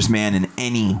religious man in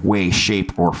any way,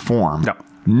 shape, or form. Yep.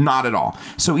 Not at all.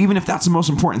 So even if that's the most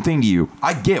important thing to you,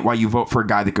 I get why you vote for a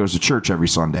guy that goes to church every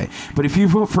Sunday. But if you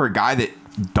vote for a guy that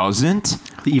doesn't,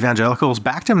 the evangelicals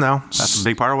backed him, though. That's a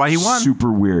big part of why he won.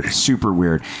 Super weird.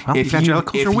 Well,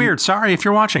 evangelicals are weird. Sorry if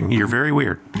you're watching. You're very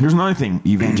weird. Here's another thing.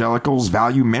 Evangelicals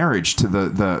value marriage to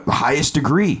the highest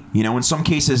degree. In some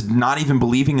cases, not even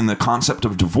believing in the concept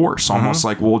of divorce. Almost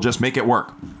like, we'll just make it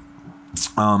work.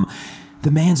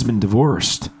 The man's been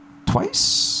divorced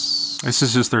twice. This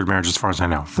is his third marriage, as far as I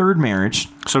know. Third marriage.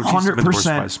 So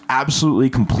 100%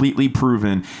 absolutely, completely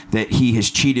proven that he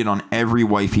has cheated on every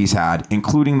wife he's had,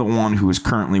 including the one who is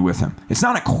currently with him. It's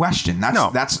not a question.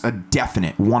 That's a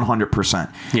definite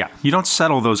 100%. Yeah. You don't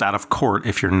settle those out of court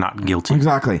if you're not guilty.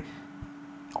 Exactly.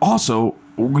 Also,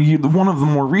 one of the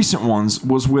more recent ones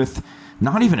was with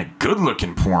not even a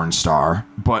good-looking porn star,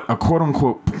 but a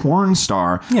quote-unquote porn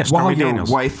star while your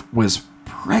wife was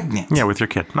pregnant. Yeah, with your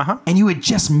kid. And you had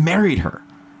just married her.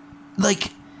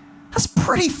 That's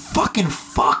pretty fucking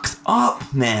fucked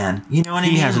up, man. You know what I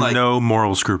mean? He has no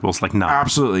moral scruples, none.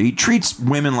 Absolutely. He treats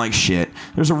women like shit.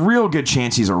 There's a real good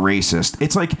chance he's a racist.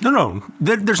 It's like... No.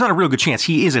 There's not a real good chance.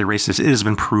 He is a racist. It has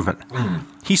been proven.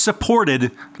 He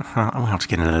supported... I don't have to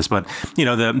get into this, but,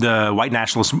 the white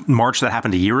nationalist march that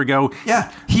happened a year ago. Yeah.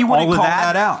 He wouldn't call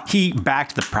that out. He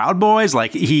backed the Proud Boys.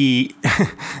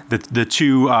 The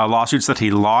two lawsuits that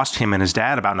he lost, him and his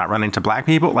dad, about not running to black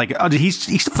people.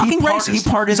 He's fucking racist. He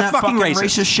parted in that fucking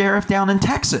racist sheriff down in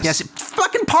Texas. Yes,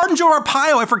 fucking pardon Joe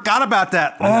Arpaio. I forgot about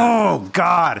that. Oh,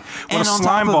 God. What a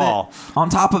slime ball. On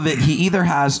top of it, he either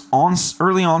has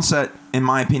early onset, in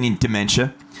my opinion,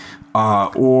 dementia,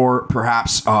 or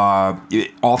perhaps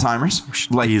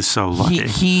Alzheimer's. Like, he is so lucky.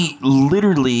 He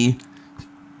literally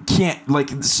can't,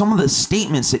 like, some of the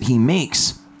statements that he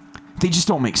makes, they just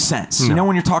don't make sense. No. You know,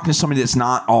 when you're talking to somebody that's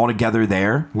not altogether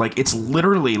there, like, it's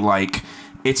literally like,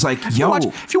 it's like, if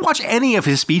you watch any of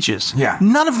his speeches,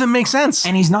 none of them make sense.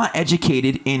 And he's not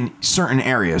educated in certain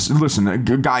areas. Listen, a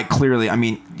guy clearly, I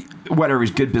mean, whatever,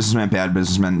 he's good businessman, bad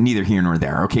businessman, neither here nor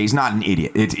there. Okay, he's not an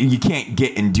idiot. You can't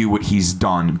get and do what he's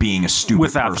done being a stupid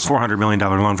without person. the $400 million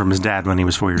loan from his dad when he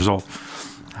was 4 years old.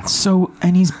 So,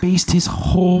 and he's based his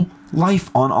whole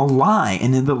life on a lie.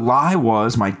 And then the lie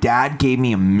was, my dad gave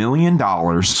me $1 million.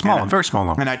 Very small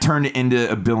loan. And I turned it into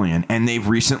 $1 billion. And they've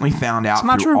recently found out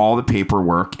through all the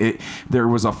paperwork, there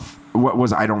was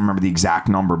I don't remember the exact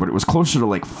number, but it was closer to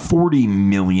like $40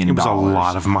 million. It was a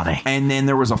lot of money. And then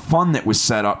there was a fund that was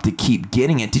set up to keep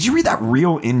getting it. Did you read that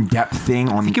real in-depth thing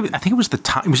on? I think it was the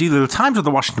Times. It was either the Times or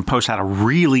the Washington Post had a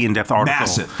really in-depth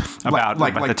article about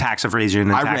the tax evasion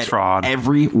and tax fraud.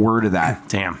 Every word of that.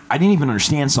 Damn. I didn't even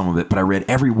understand some of it, but I read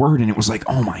every word, and it was like,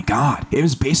 oh my God. It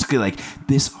was basically like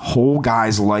this whole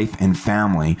guy's life and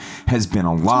family has been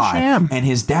a lie, and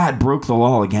his dad broke the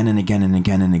law again and again and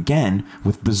again and again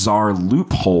with bizarre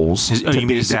loopholes. You mean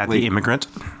his dad, the immigrant?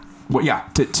 Well, yeah,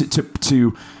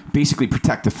 to basically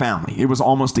protect the family. It was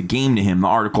almost a game to him. The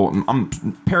article, I'm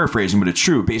paraphrasing, but it's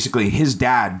true. Basically, his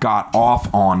dad got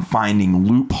off on finding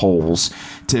loopholes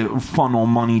to funnel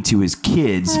money to his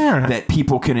kids that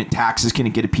taxes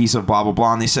couldn't get a piece of, blah, blah,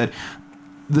 blah. And they said,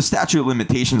 the statute of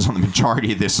limitations on the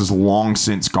majority of this is long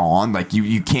since gone. Like,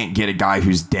 you can't get a guy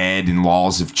who's dead and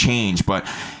laws have changed, but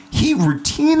he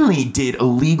routinely did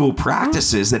illegal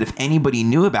practices that if anybody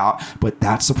knew about, but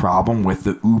that's the problem with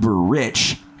the uber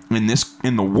rich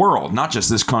in the world, not just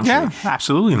this country. Yeah,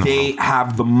 absolutely. They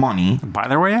have the money to buy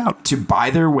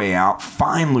their way out,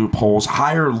 find loopholes,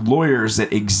 hire lawyers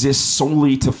that exist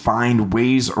solely to find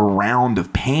ways around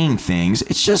of paying things.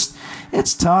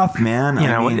 It's tough, man.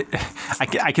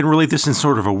 I can relate this in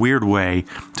sort of a weird way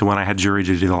to when I had jury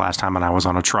duty the last time and I was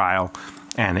on a trial.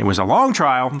 And it was a long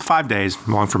trial, 5 days,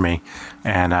 long for me.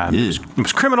 And it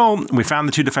was criminal. We found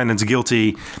the two defendants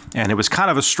guilty, and it was kind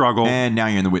of a strugel. And now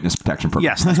you're in the witness protection program.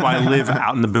 Yes, that's why I live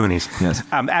out in the boonies. Yes.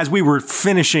 As we were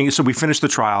finishing, so we finished the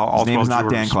trial. His name is not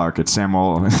Dan Clark. It's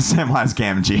Samwise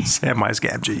Gamgee. Samwise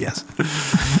Gamgee, yes.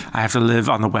 I have to live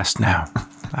on the West now.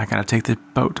 I got to take the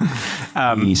boat.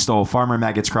 He stole Farmer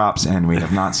Maggot's crops, and we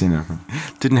have not seen it.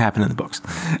 Didn't happen in the books.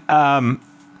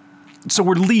 So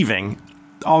we're leaving.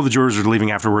 All the jurors are leaving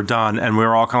after we're done, and we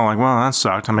were all kind of like, well, that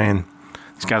sucked. I mean,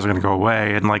 these guys are going to go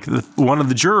away. And like one of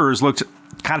the jurors looked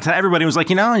kind of to everybody and was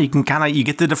like, you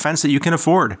get the defense that you can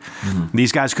afford. Mm-hmm.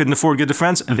 These guys couldn't afford good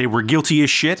defense. They were guilty as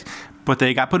shit, but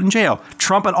they got put in jail.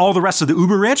 Trump and all the rest of the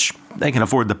uber rich, they can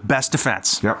afford the best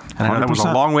defense. Yep. 100%. And I know that was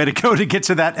a long way to go to get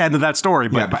to that end of that story.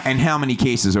 But and how many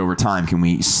cases over time can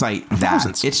we cite that?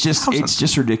 Thousands. It's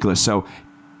just ridiculous. So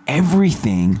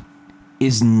everything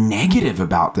is negative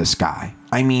about this guy.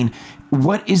 I mean,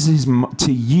 what is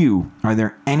to you? Are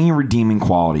there any redeeming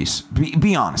qualities?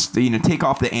 Be honest. Take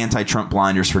off the anti-Trump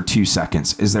blinders for 2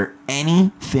 seconds. Is there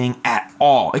anything at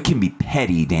all? It can be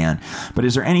petty, Dan, but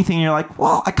is there anything you're like,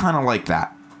 well, I kind of like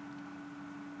that?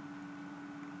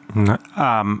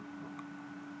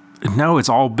 No, it's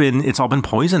all been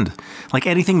poisoned. Like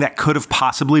anything that could have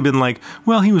possibly been like,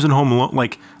 well, he was in Home Alone.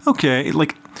 Like, okay,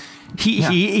 like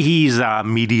he's a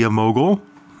media mogul.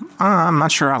 I'm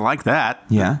not sure I like that.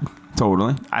 Yeah,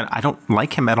 totally. I don't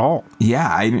like him at all. Yeah,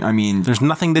 I mean, there's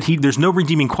nothing there's no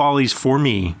redeeming qualities for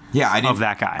me. Yeah, of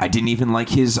that guy. I didn't even like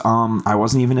his. I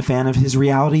wasn't even a fan of his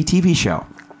reality TV show.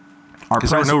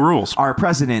 Because there were no rules. Our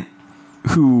president,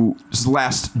 whose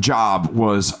last job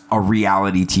was a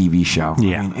reality TV show.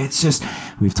 Yeah. I mean, it's just,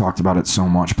 we've talked about it so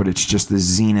much, but it's just the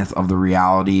zenith of the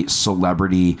reality,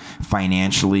 celebrity,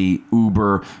 financially,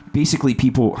 Uber. Basically,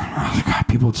 people,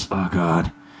 oh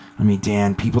God. I mean,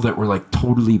 Dan, people that were like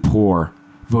totally poor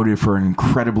voted for an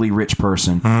incredibly rich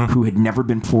person who had never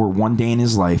been poor one day in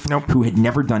his life, who had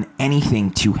never done anything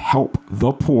to help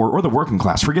the poor or the working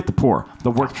class. Forget the poor.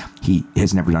 He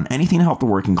has never done anything to help the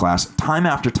working class. Time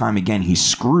after time again, he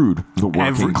screwed the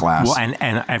working class. Well,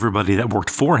 and everybody that worked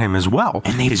for him as well.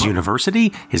 And his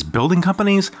university, his building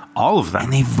companies, all of them.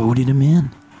 And they voted him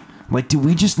in. Like,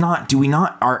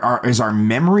 is our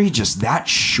memory just that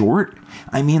short?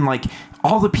 I mean, like,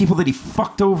 all the people that he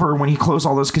fucked over when he closed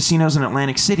all those casinos in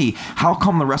Atlantic City, how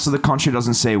come the rest of the country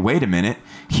doesn't say, wait a minute,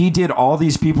 he did all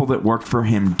these people that worked for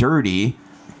him dirty,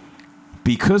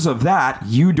 because of that,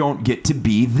 you don't get to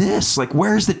be this. Like,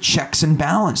 where's the checks and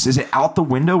balance? Is it out the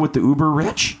window with the uber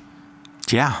rich?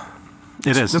 Yeah,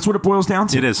 it is. That's what it boils down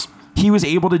to. It is. He was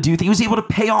able to do. He was able to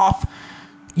pay off.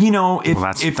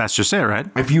 If that's just it, right?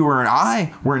 If you were and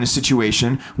I were in a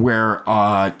situation where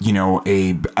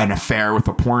an affair with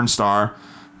a porn star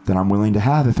that I'm willing to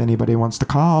have if anybody wants to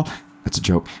call. That's a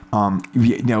joke. But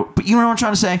you know what I'm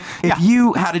trying to say? If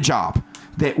you had a job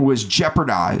that was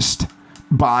jeopardized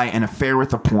by an affair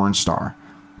with a porn star,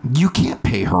 you can't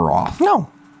pay her off.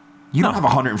 No. You don't have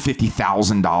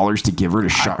 $150,000 to give her to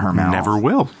shut her mouth. Never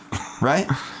will. Right?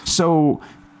 So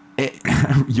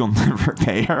you'll never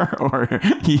pay her, or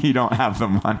you don't have the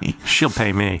money. She'll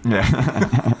pay me.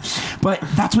 Yeah. But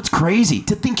that's what's crazy,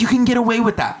 to think you can get away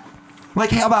with that.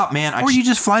 Like, how about, man? Or you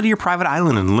just fly to your private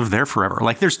island and live there forever.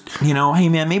 Like, there's... hey,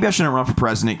 man, maybe I shouldn't run for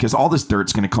president because all this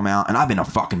dirt's going to come out, and I've been a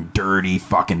fucking dirty,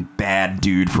 fucking bad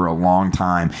dude for a long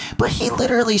time. But he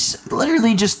literally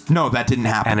just... No, that didn't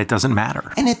happen. And it doesn't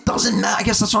matter. And it doesn't matter. I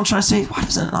guess that's what I'm trying to say. Why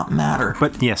does it not matter?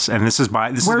 But, yes, and this is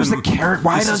by... Where's the carrot?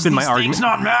 Why does these things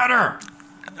not matter?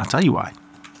 I'll tell you why.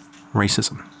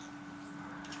 Racism.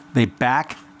 They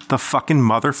back the fucking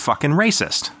motherfucking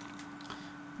racist.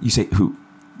 You say who?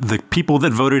 The people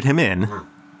that voted him in,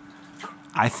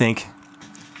 I think,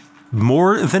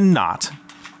 more than not,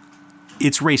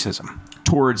 it's racism.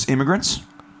 Towards immigrants?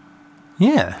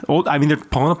 Yeah. They're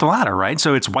pulling up the ladder, right?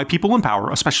 So it's white people in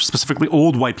power, especially specifically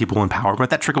old white people in power,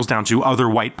 but that trickles down to other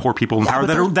white, poor people in power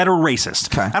that are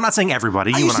racist. Okay. I'm not saying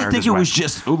everybody. I used to think it was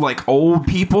just like old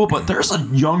people, but there's a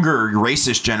younger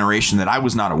racist generation that I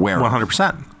was not aware of.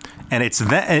 100%. And it's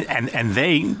and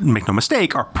they, make no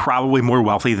mistake, are probably more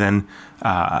wealthy than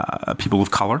people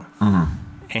of color. Mm-hmm.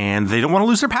 And they don't want to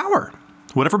lose their power.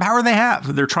 Whatever power they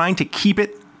have, they're trying to keep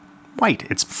it white.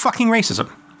 It's fucking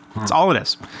racism. That's all it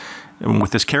is. And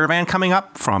with this caravan coming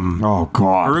up from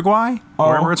Uruguay,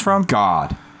 wherever it's from.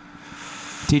 God.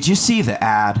 Did you see the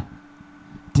ad?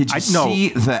 Did you see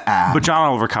the ad? But John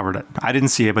Oliver covered it. I didn't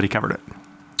see it, but he covered it.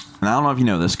 And I don't know if you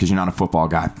know this because you're not a football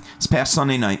guy. This past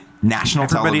Sunday night, national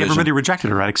television. Everybody rejected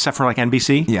it, right? Except for like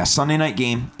NBC? Yeah, Sunday night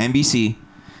game, NBC.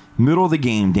 Middle of the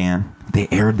game, Dan, they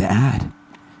aired the ad.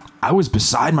 I was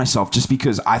beside myself just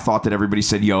because I thought that everybody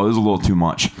said, yo, this is a little too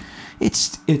much.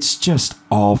 It's just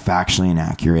all factually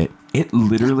inaccurate. It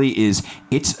literally is.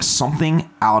 It's something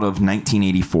out of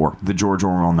 1984, the George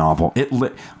Orwell novel.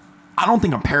 I don't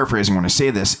think I'm paraphrasing when I say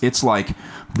this. It's like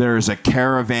there's a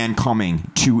caravan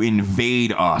coming to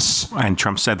invade us. And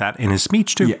Trump said that in his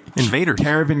speech, too. Yeah. Invaders.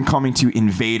 Caravan coming to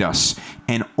invade us.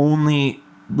 And only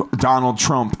Donald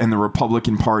Trump and the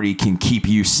Republican Party can keep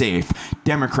you safe.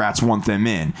 Democrats want them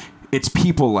in. It's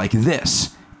people like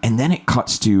this. And then it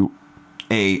cuts to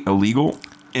a illegal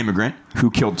immigrant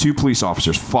who killed 2 police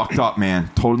officers. Fucked up,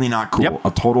 man. Totally not cool. Yep.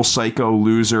 A total psycho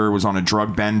loser, was on a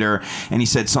drug bender. And he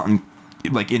said something...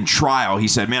 Like in trial, he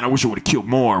said, man, I wish I would have killed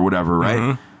more or whatever, right?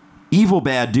 Mm-hmm. Evil,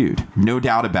 bad dude. No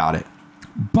doubt about it.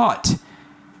 But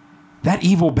that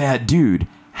evil, bad dude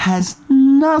has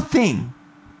nothing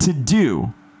to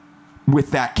do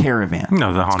with that caravan.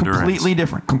 No, the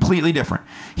Hondurans. Completely different.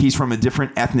 He's from a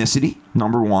different ethnicity,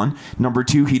 number one. Number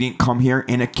two, he didn't come here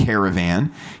in a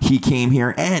caravan. He came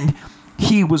here and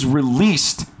he was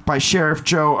released by Sheriff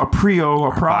Joe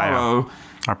Arpaio.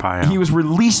 He was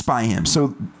released by him.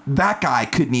 So that guy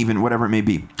couldn't even, whatever it may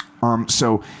be.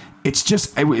 So it's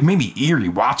just, it made me eerie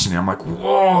watching it. I'm like,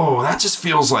 whoa, that just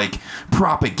feels like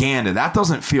propaganda. That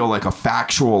doesn't feel like a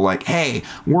factual, like, hey,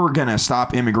 we're going to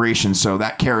stop immigration so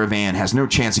that caravan has no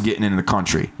chance of getting into the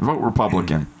country. Vote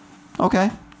Republican. Okay,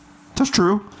 that's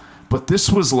true. But this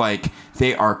was like,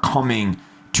 they are coming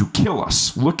to kill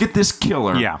us. Look at this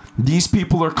killer. Yeah. These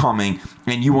people are coming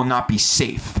and you will not be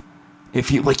safe. If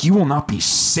you you will not be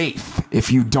safe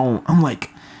if you don't. I'm like,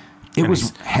 it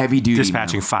was heavy duty.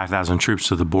 Dispatching 5,000 troops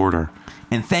to the border.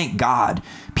 And thank God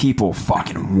people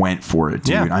fucking went for it,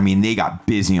 dude. Yeah. I mean, they got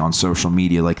busy on social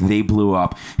media. Like, they blew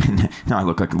up. Now I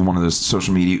look like one of those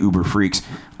social media uber freaks.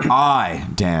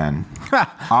 Dan, from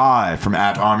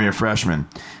 @ArmyOfFreshmen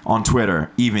on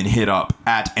Twitter, even hit up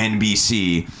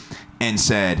 @NBC and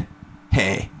said,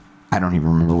 hey, I don't even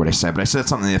remember what I said, but I said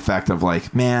something to the effect of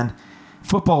like, man,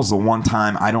 football's the one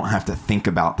time I don't have to think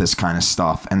about this kind of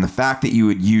stuff. And the fact that you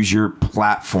would use your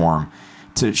platform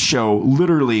to show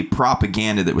literally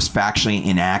propaganda that was factually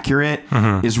inaccurate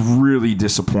is really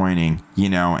disappointing,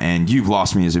 and you've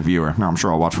lost me as a viewer. Now, I'm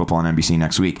sure I'll watch football on NBC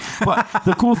next week. But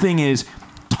the cool thing is,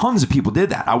 tons of people did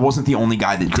that. I wasn't the only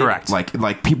guy that did Correct. it.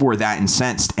 Like people were that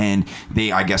incensed, and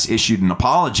they, I guess, issued an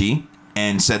apology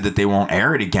and said that they won't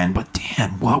air it again. But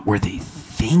Dan, what were they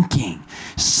thinking?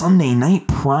 Sunday night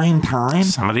prime time?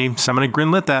 Somebody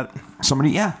greenlit that.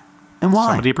 Somebody, yeah. And why?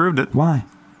 Somebody approved it. Why?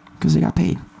 Because they got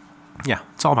paid. Yeah,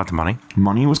 it's all about the money.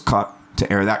 Money was cut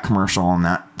to air that commercial on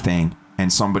that thing,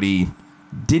 and somebody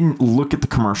didn't look at the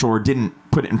commercial or didn't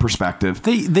put it in perspective.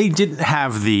 They didn't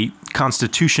have the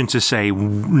constitution to say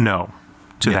no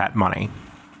to that money.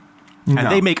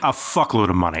 And they make a fuckload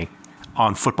of money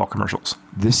on football commercials.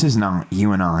 This is not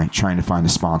you and I trying to find a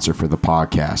sponsor for the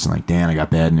podcast. And like, Dan, I got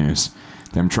bad news.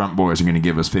 Them Trump boys are going to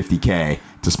give us $50K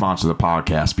to sponsor the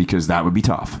podcast because that would be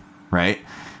tough, right?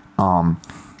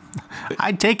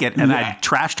 I'd take it, and I'd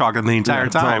trash talk them the entire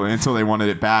time. Totally, until they wanted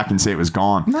it back and say it was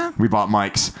gone. Nah. We bought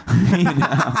mics.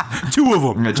 Two of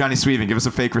them. Johnny Sweven, give us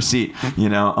a fake receipt.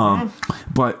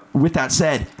 But with that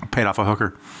said, paid off a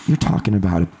hooker. You're talking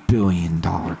about $1 billion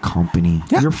company.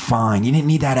 Yeah. You're fine. You didn't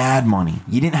need that ad money.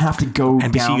 You didn't have to go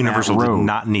NBC down Universal that road. did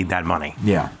not need that money.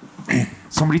 Yeah.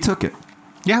 Somebody took it.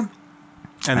 Yeah.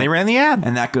 And they ran the ad.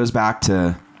 And that goes back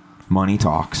to money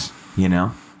talks,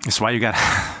 That's why you got,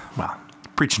 well,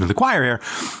 preaching to the choir here,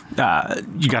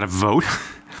 you got to vote,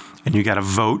 and you got to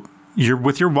vote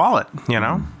with your wallet,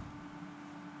 Yeah.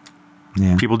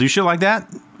 People do shit like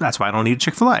that. That's why I don't need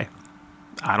Chick-fil-A.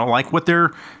 I don't like what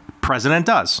their president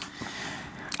does.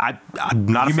 I'm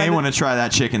not. You may want to try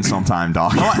that chicken sometime,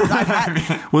 dog.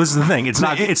 Well, this is the thing.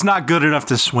 It's not good enough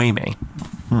to sway me.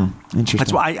 Interesting.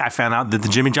 That's why I found out that the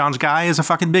Jimmy John's guy is a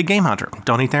fucking big game hunter.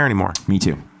 Don't eat there anymore. Me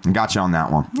too. I got you on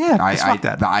that one. Yeah, fuck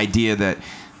that. The idea that,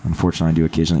 unfortunately, I do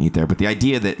occasionally eat there, but the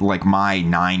idea that like my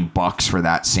 $9 for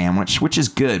that sandwich, which is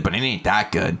good, but it ain't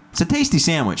that good. It's a tasty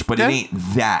sandwich, but it ain't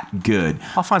that good.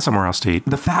 I'll find somewhere else to eat.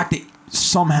 The fact that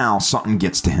somehow something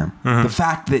gets to him. The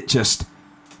fact that just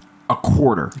a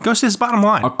quarter. It goes to his bottom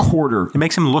line. A quarter. It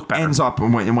makes him look better. Ends up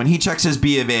when he checks his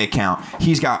B of A account,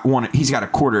 he's got a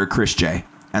quarter of Chris J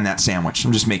and that sandwich.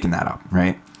 I'm just making that up,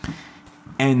 right?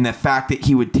 And the fact that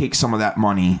he would take some of that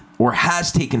money, or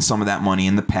has taken some of that money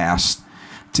in the past,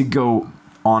 to go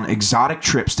on exotic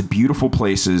trips to beautiful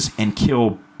places and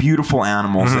kill beautiful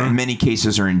animals that in many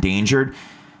cases are endangered,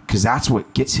 because that's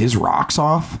what gets his rocks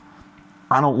off.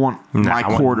 I don't want my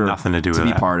quarter nothing to do to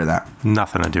with be part of that.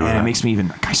 Nothing to do with that. And it makes me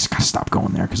even, I just gotta stop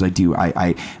going there, because I do.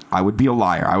 I would be a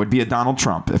liar. I would be a Donald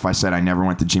Trump if I said I never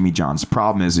went to Jimmy John's. The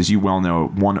problem is, as you well know,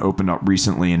 one opened up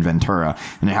recently in Ventura,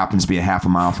 and it happens to be a half a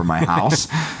mile from my house.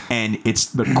 And it's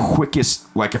the quickest,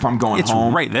 like if I'm going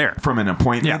home right there from an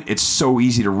appointment, it's so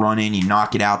easy to run in. You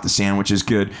knock it out. The sandwich is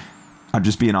good. I'm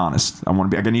just being honest. I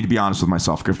need to be honest with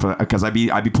myself, because I'd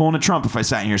be pulling a Trump if I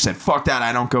sat in here and said, fuck that,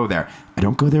 I don't go there. I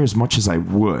don't go there as much as I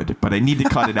would, but I need to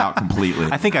cut it out completely.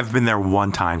 I think I've been there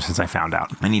one time since I found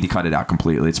out. I need to cut it out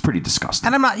completely. It's pretty disgusting.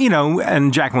 And I'm not,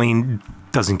 and Jacqueline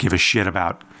doesn't give a shit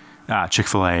about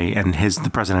Chick-fil-A and the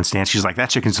president's stance. She's like, that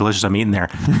chicken's delicious, I'm eating there.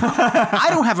 I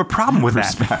don't have a problem with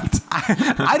that.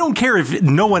 I don't care if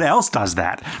no one else does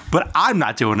that, but I'm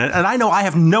not doing it. And I know I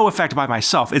have no effect by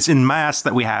myself. It's in mass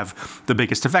that we have the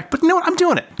biggest effect. But you know what? I'm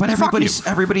doing it. But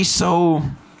everybody's so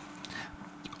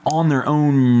on their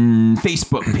own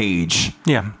Facebook page.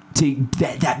 Yeah. To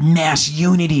that mass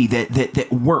unity that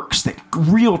works, that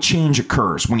real change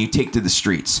occurs when you take to the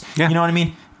streets. Yeah. You know what I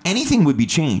mean? Anything would be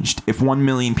changed if 1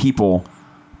 million people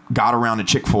got around a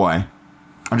Chick-fil-A.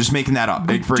 I'm just making that up.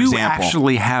 For example, we do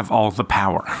actually have all the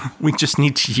power. We just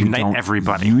need to unite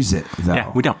everybody. Use it, though.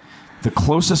 Yeah, we don't. The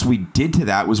closest we did to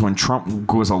that was when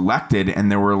Trump was elected,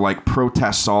 and there were like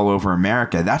protests all over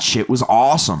America. That shit was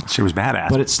awesome. Shit was badass.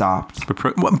 But it stopped.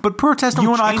 But protests don't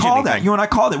change anything. You and I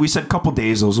called it. We said a couple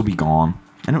days, those will be gone.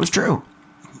 And it was true.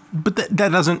 But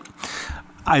that doesn't...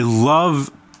 I love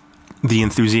the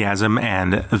enthusiasm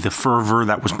and the fervor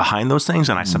that was behind those things,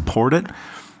 and I support it,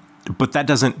 but that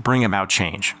doesn't bring about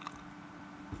change.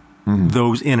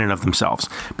 Those in and of themselves,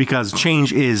 because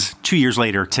change is 2 years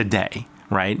later today,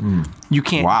 right? You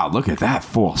can't. Wow, look at that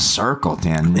full circle,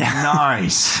 Dan.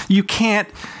 Nice. You can't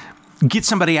get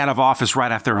somebody out of office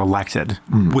right after they're elected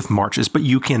with marches, but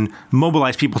you can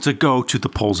mobilize people to go to the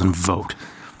polls and vote.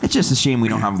 It's just a shame we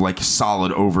don't have like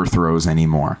solid overthrows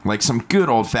anymore. Like some good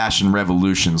old fashioned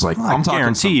revolutions. Like I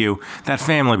guarantee you that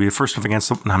family will be the first one against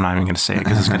the... I'm not even going to say it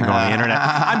because it's going to go on the internet.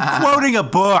 I'm quoting a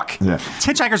book. Yeah.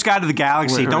 Hitchhiker's Guide to the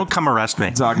Galaxy. Don't come arrest me.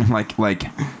 Talking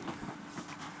like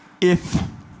if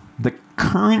the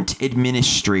current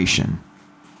administration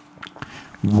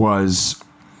was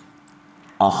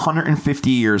 150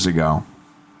 years ago,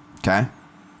 okay,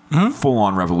 full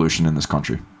on revolution in this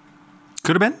country.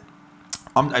 Could have been.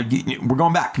 We're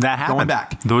going back. That happened. Going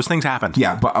back. Those things happened.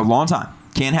 Yeah, but a long time.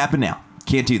 Can't happen now.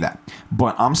 Can't do that.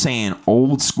 But I'm saying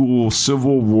old school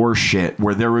Civil War shit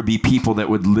where there would be people that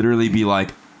would literally be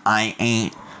like, I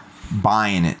ain't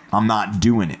buying it. I'm not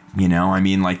doing it. You know, I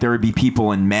mean, like there would be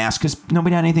people in mass because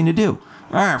nobody had anything to do.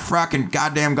 All right, fucking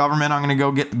goddamn government, I'm going to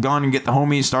go get the gun and get the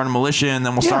homies, start a militia, and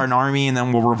then we'll start an army, and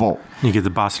then we'll revolt. You get the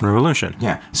Boston Revolution.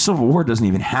 Yeah. Civil War doesn't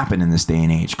even happen in this day and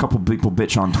age. A couple people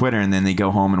bitch on Twitter, and then they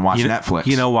go home and watch Netflix.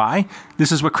 You know why?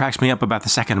 This is what cracks me up about the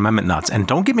Second Amendment nuts. And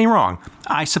don't get me wrong,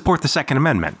 I support the Second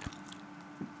Amendment.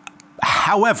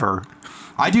 However...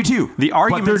 I do too.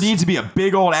 But there needs to be a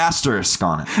big old asterisk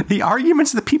on it. The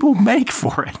arguments that people make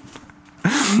for it.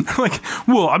 Like,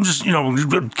 well, I'm just,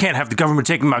 can't have the government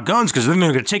taking my guns because then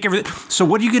they're going to take everything. So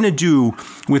what are you going to do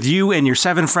with you and your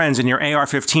 7 friends and your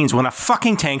AR-15s when a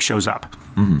fucking tank shows up?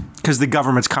 Because the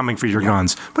government's coming for your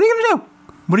guns. What are you going to do?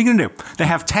 What are you going to do? They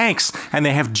have tanks and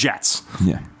they have jets.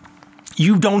 Yeah.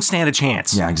 You don't stand a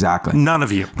chance. Yeah, exactly. None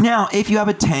of you. Now, if you have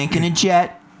a tank and a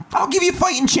jet, I'll give you a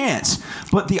fighting chance.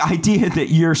 But the idea that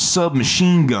your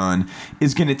submachine gun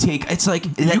is going to take... It's like...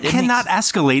 You cannot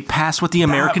escalate past what the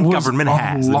American government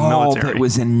has, the military. That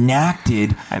was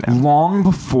enacted long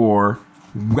before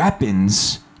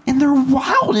weapons in their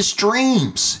wildest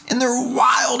dreams.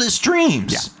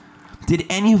 Yeah. Did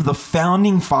any of the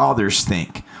founding fathers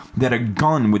think that a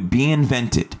gun would be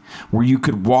invented where you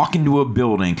could walk into a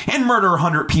building and murder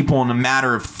 100 people in a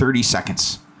matter of 30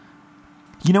 seconds?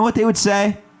 You know what they would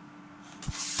say?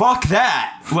 Fuck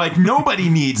that. Like, nobody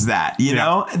needs that, you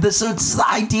know? So it's the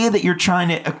idea that you're trying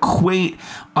to equate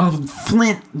a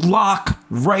flintlock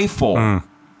rifle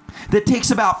that takes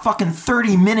about fucking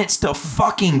 30 minutes to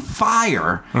fucking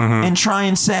fire and try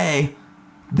and say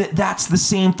that that's the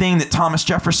same thing that Thomas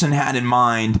Jefferson had in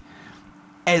mind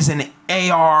as an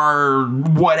AR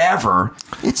whatever.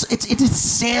 It's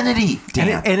insanity,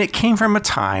 Dan. And it came from a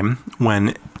time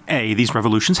when, A, these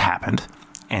revolutions happened,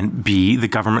 and B, the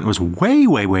government was way,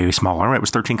 way, way smaller. Right? It was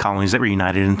 13 colonies that were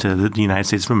united into the United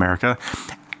States of America.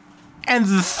 And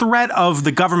the threat of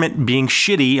the government being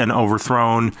shitty and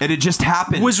overthrown... And it just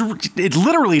happened. It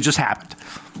literally just happened.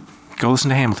 Go listen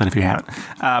to Hamilton if you haven't.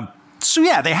 So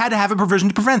yeah, they had to have a provision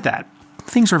to prevent that.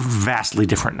 Things are vastly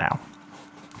different now.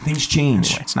 Things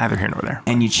change. Anyway, it's neither here nor there.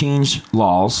 And you change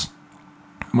laws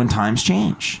when times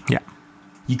change. Yeah.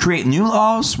 You create new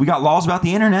laws. We got laws about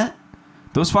the internet.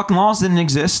 Those fucking laws didn't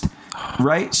exist,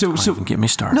 right? So even get me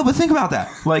started. No, but think about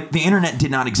that. Like, the internet did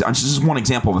not exist. This is one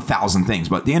example of 1,000 things,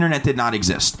 but the internet did not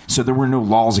exist. So there were no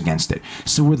laws against it.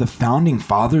 So were the founding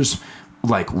fathers,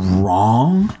 like,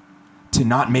 wrong to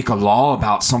not make a law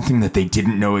about something that they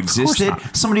didn't know existed?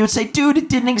 Somebody would say, dude, it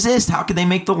didn't exist. How could they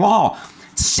make the law?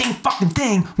 It's the same fucking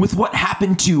thing with what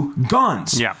happened to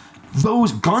guns. Yeah.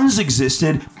 Those guns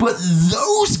existed, but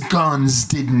those guns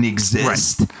didn't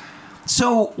exist. Right.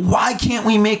 So why can't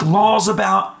we make laws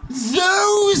about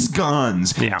those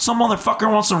guns? Yeah. Some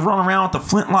motherfucker wants to run around with a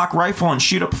flintlock rifle and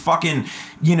shoot up a fucking,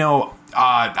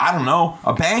 I don't know,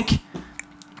 a bank.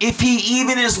 If he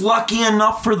even is lucky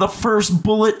enough for the first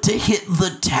bullet to hit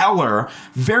the teller,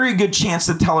 very good chance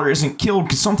the teller isn't killed,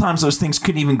 because sometimes those things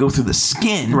couldn't even go through the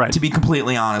skin, right, to be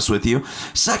completely honest with you.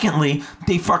 Secondly,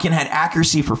 they fucking had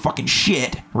accuracy for fucking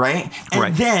shit, right?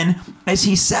 And then, as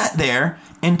he sat there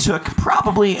and took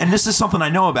probably, and this is something I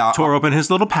know about, tore open his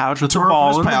little pouch with the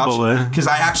ball and the bullet. Because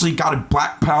I actually got a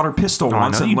black powder pistol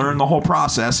once and learned the whole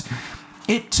process.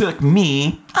 It took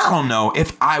me, I don't know,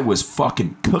 if I was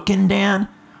fucking cooking, Dan,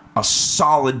 a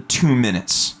solid 2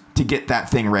 minutes to get that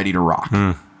thing ready to rock.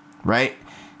 Right?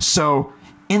 So,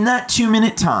 in that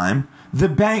 2-minute time, the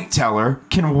bank teller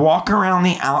can walk around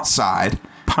the outside,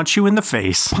 punch you in the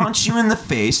face,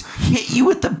 hit you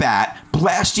with the bat,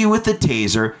 blast you with the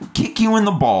taser, kick you in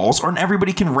the balls, or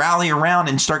everybody can rally around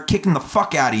and start kicking the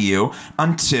fuck out of you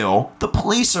until the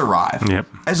police arrive. Yep.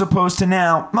 As opposed to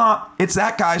now, it's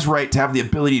that guy's right to have the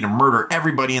ability to murder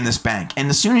everybody in this bank. And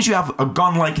as soon as you have a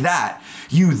gun like that,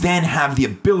 you then have the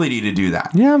ability to do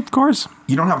that. Yeah, of course.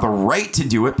 You don't have the right to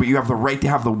do it, but you have the right to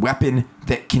have the weapon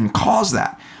that can cause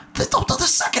that. The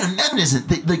Second Amendment isn't,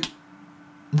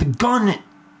 the gun...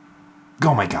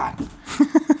 Oh my God.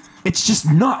 It's just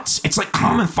nuts. It's like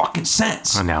common fucking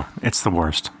sense. I know. It's the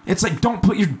worst. It's like, don't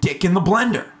put your dick in the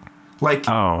blender. Like,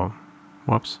 oh,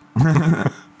 whoops.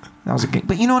 That was a game.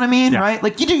 But you know what I mean, yeah, right?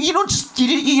 Like, you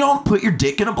don't put your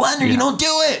dick in a blender. Yeah. You don't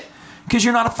do it. Because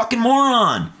you're not a fucking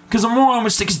moron. Because a moron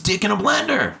would stick his dick in a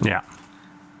blender. Yeah.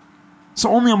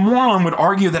 So only a moron would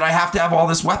argue that I have to have all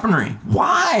this weaponry.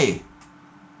 Why?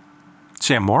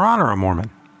 Say a moron or a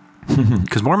Mormon?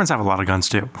 Because Mormons have a lot of guns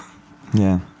too.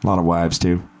 Yeah, a lot of wives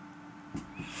too.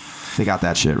 They got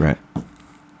that shit right.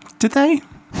 Did they?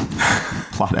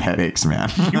 A lot of headaches, man.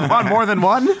 You want more than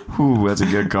one? Ooh, that's a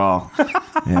good call.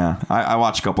 Yeah, I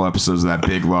watched a couple episodes of that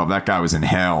Big Love. That guy was in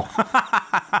hell.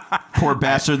 poor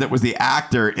bastard that was the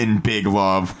actor in Big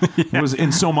Love was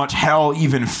in so much hell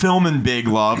even filming Big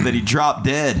Love that he dropped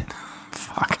dead.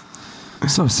 Fuck.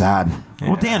 So sad. Yeah.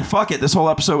 Well, Dan, fuck it. This whole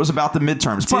episode was about the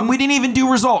midterms. But we didn't even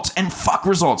do results. And fuck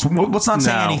results. Let's not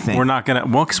say anything. We're not going to.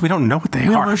 Well, because we don't know what they are.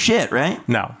 We don't know shit, right?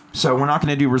 No. So we're not going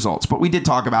to do results. But we did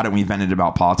talk about it and we vented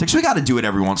about politics. We got to do it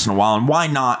every once in a while. And why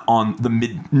not on the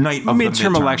midnight of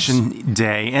midterm election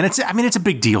day? And it's a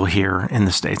big deal here in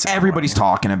the States. Everybody's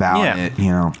talking about it,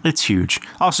 you know. It's huge.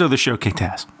 Also, the show kicked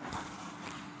ass.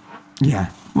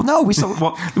 Yeah. Well, no,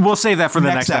 we'll save that for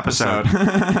the next episode.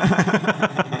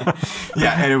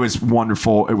 Yeah, and it was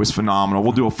wonderful. It was phenomenal.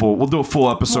 We'll do a full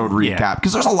episode recap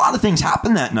because there's a lot of things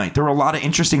happened that night. There were a lot of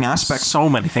interesting aspects. So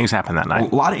many things happened that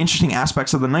night. A lot of interesting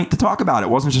aspects of the night to talk about. It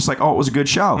wasn't just like, oh, it was a good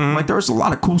show. Like there was a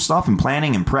lot of cool stuff and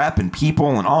planning and prep and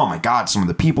people and oh my god, some of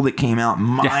the people that came out,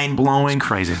 mind blowing,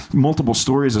 crazy. Multiple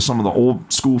stories of some of the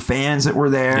old school fans that were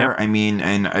there. Yep. I mean,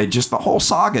 and just the whole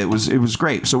saga. It was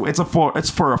great. So it's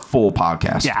for a full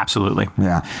podcast. Yeah, absolutely.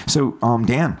 Yeah. So,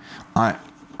 Dan,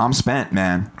 I'm spent,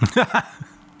 man.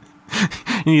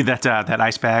 You need that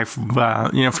ice bag,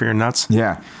 for your nuts.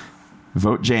 Yeah.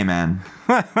 Vote J-Man.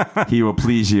 He will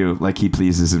please you like he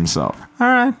pleases himself. All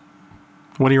right.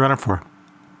 What are you running for?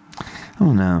 I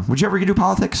don't know. Would you ever do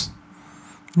politics?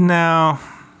 No.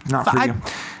 Not for you?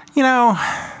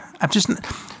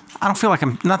 I don't feel like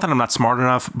not that I'm not smart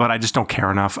enough, but I just don't care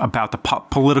enough about the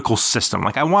political system.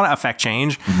 Like, I want to affect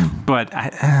change, but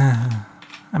I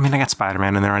got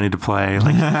Spider-Man in there I need to play.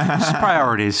 Like, just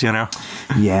priorities, you know?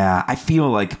 Yeah, I feel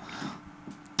like,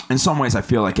 in some ways,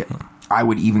 I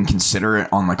would even consider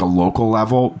it on like a local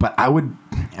level, but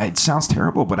it sounds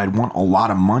terrible, but I'd want a lot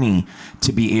of money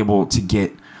to be able to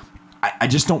get, I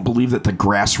just don't believe that the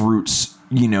grassroots,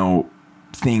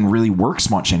 thing really works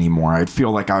much anymore. I'd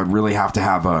feel like I would really have to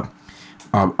have a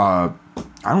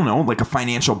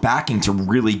financial backing to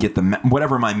really get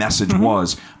whatever my message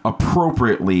was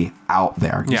appropriately out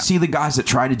there. You see the guys that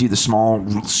try to do the small,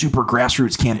 super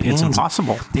grassroots campaigns. It's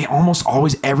impossible. They almost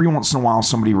always, every once in a while,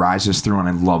 somebody rises through, and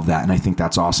I love that, and I think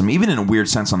that's awesome. Even in a weird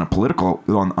sense, on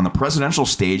the presidential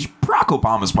stage, Barack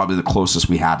Obama is probably the closest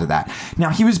we had to that. Now,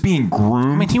 he was being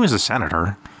groomed. He was a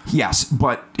senator. Yes,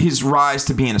 but his rise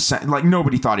to being like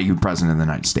nobody thought he would be president of the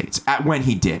United States. When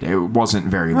he did, it wasn't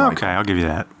very likely. Okay, I'll give you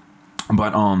that.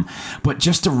 But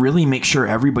just to really make sure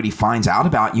everybody finds out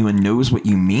about you and knows what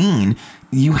you mean,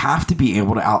 you have to be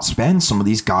able to outspend some of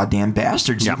these goddamn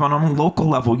bastards. Yep. Even on a local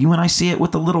level. You and I see it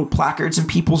with the little placards in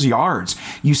people's yards.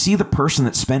 You see the person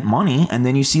that spent money, and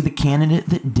then you see the candidate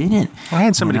that didn't. I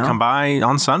had somebody come by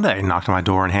on Sunday, knocked on my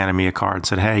door, and handed me a card.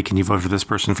 Said, "Hey, can you vote for this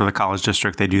person for the college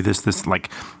district? They do this." Like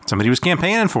somebody was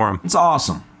campaigning for him. It's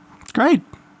awesome. It's great.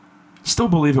 Still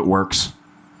believe it works.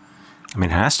 It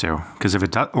has to, because if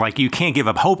it does, you can't give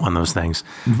up hope on those things.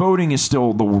 Voting is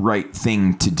still the right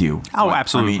thing to do. Oh,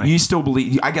 absolutely. You still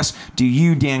believe, I guess, do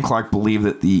you, Dan Clark, believe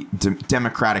that the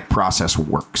democratic process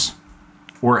works?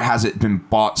 Or has it been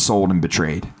bought, sold, and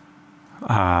betrayed?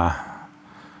 I'm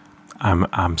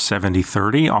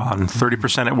 70-30. On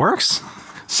 30% it works.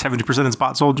 70% is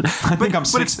bought, sold. I think I'm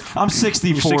 60-40.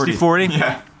 60-40?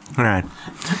 Yeah. All right.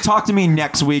 Talk to me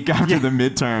next week after the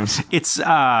midterms. It's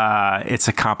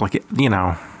a complicated,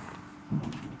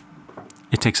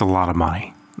 it takes a lot of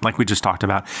money, like we just talked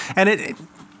about. And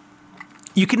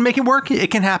you can make it work.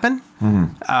 It can happen.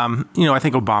 Mm-hmm. I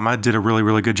think Obama did a really,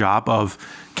 really good job of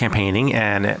campaigning,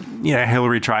 and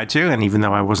Hillary tried to. And even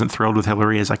though I wasn't thrilled with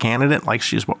Hillary as a candidate, like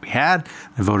she's what we had,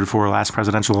 I voted for her last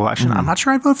presidential election. Mm-hmm. I'm not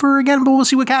sure I'd vote for her again, but we'll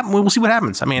see what happens. We'll see what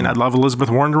happens. I'd love Elizabeth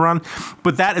Warren to run,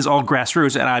 but that is all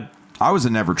grassroots. And I was a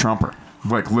never Trumper.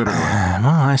 Like literally. Well,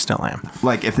 I still am.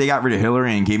 Like if they got rid of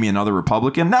Hillary and gave me another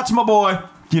Republican, that's my boy.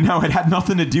 It had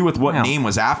nothing to do with what name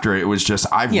was after it. It was just,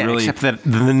 except that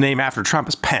the name after Trump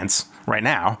is Pence right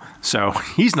now. So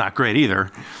he's not great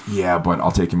either. Yeah, but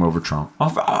I'll take him over Trump.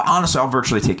 Honestly, I'll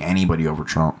virtually take anybody over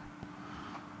Trump.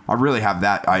 I really have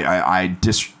that. I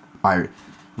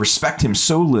respect him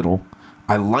so little.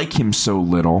 I like him so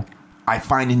little. I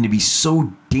find him to be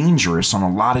so dangerous on a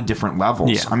lot of different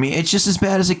levels. Yeah. It's just as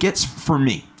bad as it gets for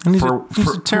me. And he's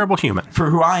a terrible human. For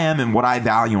who I am and what I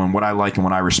value and what I like and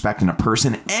what I respect in a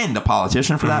person and a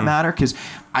politician for that matter, because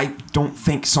I don't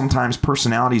think sometimes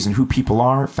personalities and who people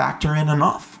are factor in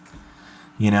enough.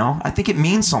 I think it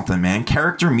means something, man.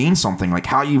 Character means something. Like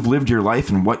how you've lived your life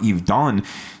and what you've done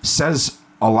says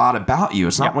a lot about you.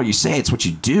 It's not what you say, it's what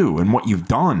you do and what you've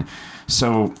done.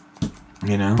 So...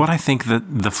 But I think that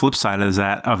the flip side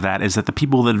of that is that the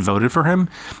people that voted for him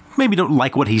maybe don't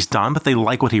like what he's done, but they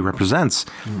like what he represents.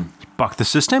 He bucked the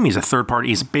system. He's a third party.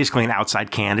 He's basically an outside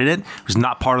candidate who's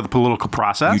not part of the political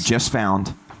process. You just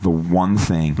found the one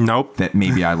thing Nope. that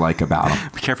maybe I like about him.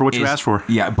 Be careful what you ask for.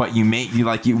 Yeah, but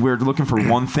we're looking for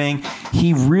one thing.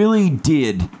 He really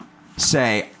did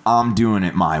say, I'm doing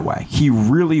it my way. He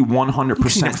really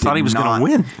 100% thought he was going to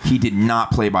win. He did not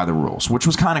play by the rules, which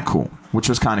was kind of cool.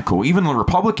 Even the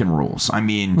Republican rules. I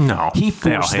mean, he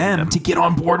forced them to get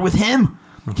on board with him.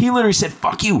 He literally said,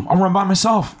 fuck you, I'll run by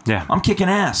myself. Yeah. I'm kicking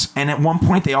ass. And at one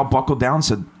point, they all buckled down and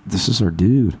said, this is our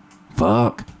dude.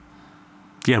 Fuck.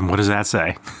 Yeah, and what does that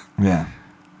say? Yeah.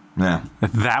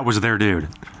 That was their dude.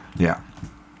 Yeah.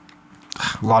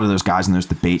 A lot of those guys in those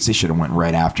debates, they should have went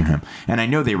right after him. And I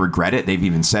know they regret it. They've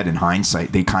even said in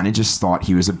hindsight, they kind of just thought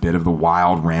he was a bit of the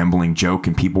wild, rambling joke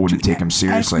and people wouldn't take him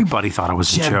seriously. Everybody thought it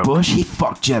was a joke. Jeb Bush, he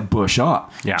fucked Jeb Bush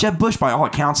up. Yeah. Jeb Bush, by all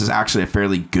accounts, is actually a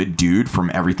fairly good dude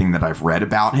from everything that I've read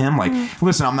about him. Like,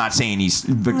 listen, I'm not saying he's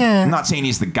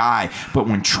the guy, but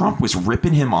when Trump was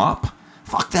ripping him up,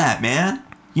 fuck that, man.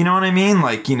 You know what I mean?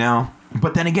 Like,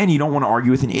 But then again, you don't want to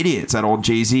argue with an idiot. It's that old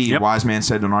Jay-Z, wise man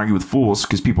said, don't argue with fools,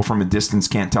 because people from a distance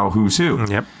can't tell who's who.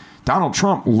 Yep. Donald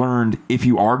Trump learned if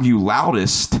you argue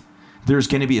loudest, there's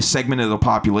going to be a segment of the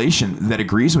population that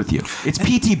agrees with you. It's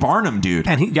P.T. Barnum, dude.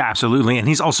 And absolutely. And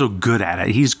he's also good at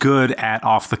it. He's good at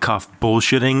off-the-cuff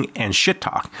bullshitting and shit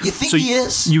talk. You think he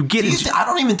is? I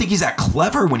don't even think he's that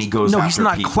clever when he goes after people.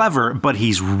 No, he's not clever, but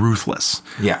he's ruthless.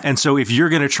 Yeah. And so if you're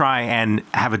going to try and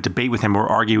have a debate with him or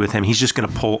argue with him, he's just going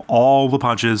to pull all the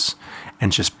punches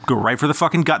and just go right for the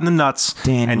fucking gut and the nuts.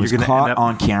 Dan and was caught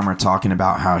on camera talking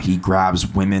about how he grabs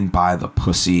women by the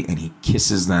pussy and he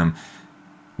kisses them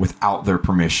without their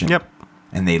permission. Yep.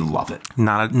 And they love it.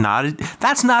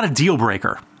 That's not a deal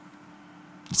breaker.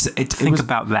 Think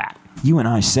about that. You and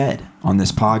I said on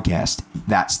this podcast,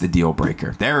 that's the deal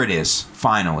breaker. There it is.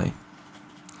 Finally.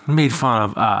 Made fun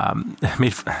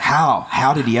of...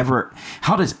 How did he ever...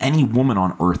 How does any woman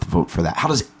on earth vote for that? How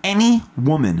does any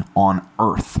woman on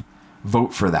earth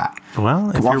vote for that?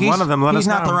 Well, if you're one of them, let us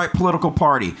know. He's not the right political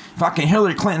party. Fucking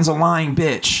Hillary Clinton's a lying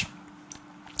bitch.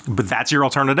 But that's your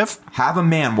alternative? Have a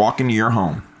man walk into your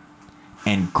home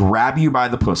and grab you by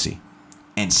the pussy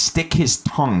and stick his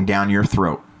tongue down your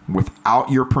throat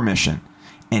without your permission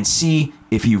and see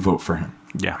if you vote for him.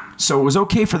 Yeah. So it was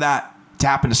okay for that to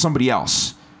happen to somebody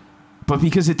else. But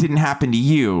because it didn't happen to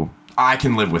you, I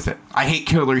can live with it. I hate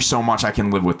Hillary so much I can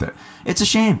live with it. It's a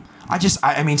shame.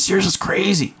 I mean, seriously, it's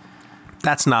crazy.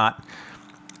 That's not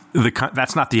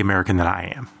the American that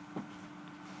I am.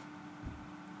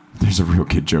 There's a real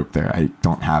good joke there. I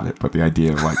don't have it, but the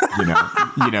idea of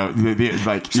there's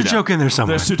a joke in there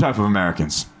somewhere. There's two types of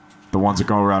Americans: the ones that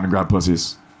go around and grab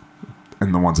pussies,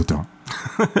 and the ones that don't.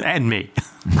 And me.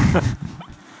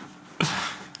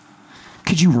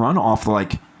 Could you run off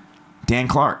like Dan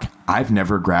Clark? I've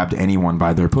never grabbed anyone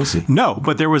by their pussy. No,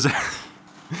 but there was a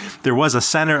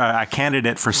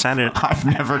candidate for Senate. I've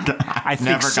never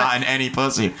gotten any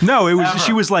pussy. No, it was. Ever.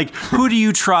 She was like, "Who do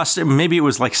you trust?" Maybe it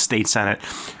was like state Senate.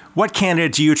 What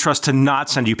candidate do you trust to not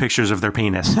send you pictures of their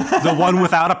penis? The one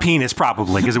without a penis,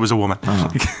 probably, because it was a woman.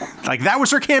 Like that was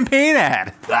her campaign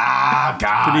ad. Ah,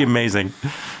 God, pretty amazing.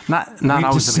 Not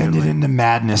always descended into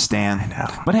madness, Dan. I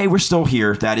know. But hey, we're still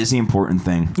here. That is the important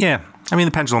thing. Yeah, I mean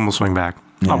the pendulum will swing back.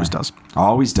 Yeah. Always does.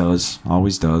 Always does.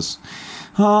 Always does.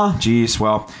 Oh, geez.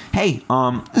 Well, hey,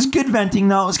 it's good venting,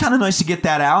 though. It's kind of nice to get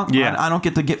that out. Yeah. I don't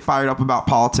get to get fired up about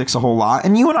politics a whole lot.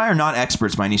 And you and I are not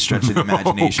experts by any stretch of the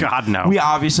imagination. Oh, God, no. We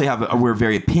obviously we're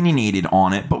very opinionated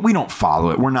on it, but we don't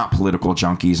follow it. We're not political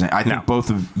junkies. And I think both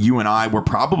of you and I were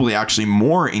probably actually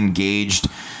more engaged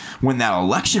when that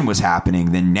election was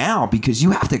happening than now, because you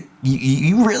have to,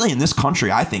 you really in this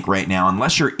country, I think right now,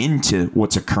 unless you're into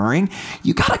what's occurring,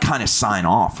 you got to kind of sign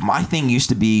off. My thing used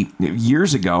to be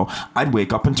years ago, I'd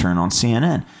wake up and turn on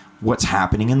CNN. What's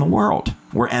happening in the world?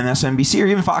 Or MSNBC or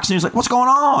even Fox News, like, what's going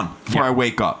on before I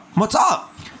wake up? What's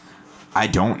up? I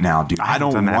don't now, dude. I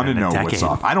don't want to know what's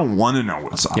up. I don't want to know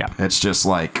what's up. Yeah. It's just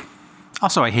like...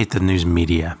 Also, I hate the news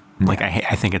media. Like,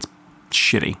 I think it's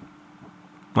shitty.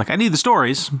 Like, I need the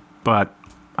stories, but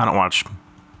I don't watch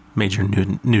major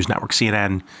news networks,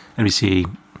 CNN, NBC,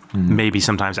 maybe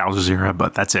sometimes Al Jazeera,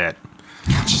 but that's it.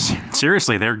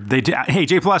 Seriously, hey,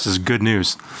 J Plus is good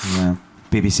news. Yeah.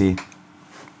 BBC,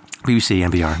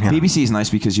 NPR. Yeah. BBC is nice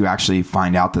because you actually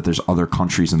find out that there's other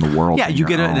countries in the world. Yeah, you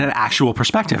get an actual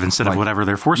perspective instead of whatever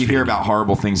they're forced. You hear about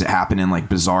horrible things that happen in like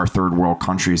bizarre third world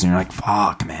countries, and you're like,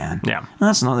 "Fuck, man." Yeah, and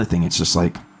that's another thing. It's just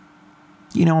like,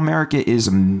 America is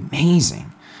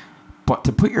amazing. But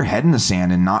to put your head in the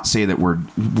sand and not say that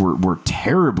we're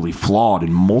terribly flawed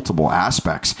in multiple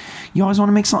aspects, you always want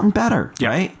to make something better,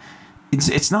 right?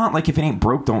 It's not like if it ain't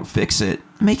broke, don't fix it.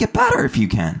 Make it better if you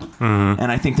can. Mm-hmm. And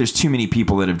I think there's too many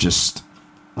people that have just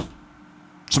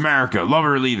It's America. Love it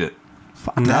or leave it.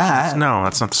 Fuck No, that.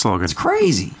 that's not the slogan. It's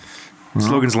crazy. The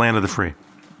slogan's land of the free.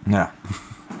 Yeah.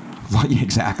 Yeah,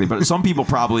 exactly. But some people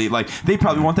probably, they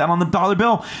probably want that on the dollar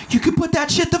bill. You could put that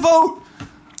shit to vote.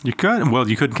 You could. Well,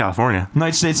 you could in California.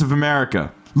 United States of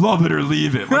America. Love it or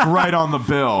leave it. Right on the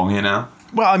bill, you know?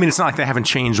 Well, I mean, it's not like they haven't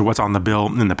changed what's on the bill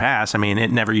in the past. I mean, it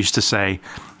never used to say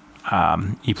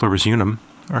e pluribus unum.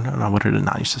 Or no, what did it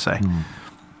not used to say?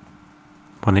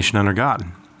 One nation under God.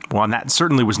 Well, and that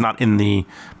certainly was not in the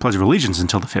Pledge of Allegiance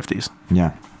until the 50s.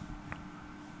 Yeah.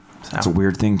 So. That's a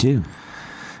weird thing, too.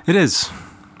 It is.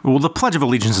 Well, the Pledge of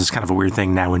Allegiance is kind of a weird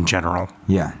thing now in general.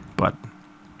 Yeah. But.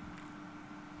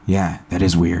 Yeah, that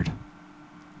is weird.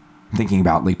 Thinking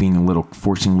about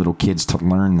forcing little kids to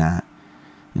learn that.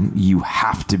 And you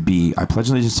have to be, I pledge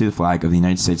allegiance to the flag of the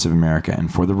United States of America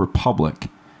and for the republic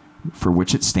for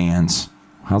which it stands.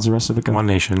 How's the rest of it go? One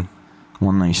nation.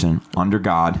 One nation, under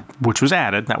God. Which was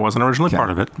added. That wasn't originally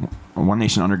part of it. One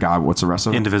nation, under God. What's the rest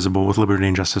of it? Indivisible, with liberty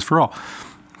and justice for all.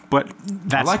 But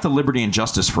that's... I like the liberty and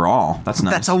justice for all. That's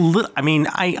nice. That's a little... I mean,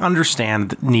 I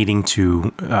understand needing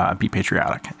to be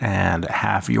patriotic and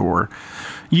have your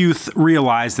youth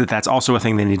realize that that's also a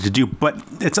thing they need to do. But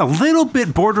it's a little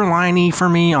bit borderline-y for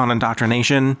me on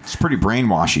indoctrination. It's pretty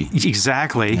brainwashy.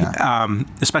 Exactly. Yeah.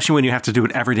 Especially when you have to do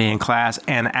it every day in class.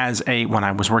 And when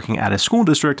I was working at a school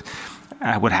district,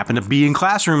 I would happen to be in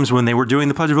classrooms when they were doing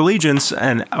the Pledge of Allegiance,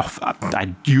 and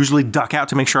I'd usually duck out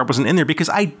to make sure I wasn't in there because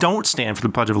I don't stand for the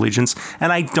Pledge of Allegiance,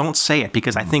 and I don't say it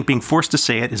because I think being forced to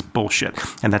say it is bullshit.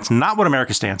 And that's not what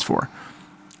America stands for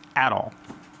at all.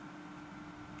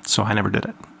 So I never did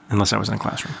it unless I was in a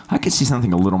classroom. I could see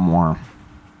something a little more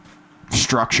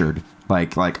structured,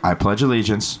 like I pledge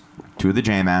allegiance to the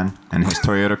J-Man and his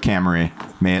Toyota Camry.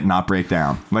 May it not break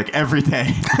down. Like every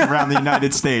day around the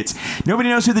United States. Nobody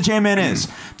knows who the J-Man is,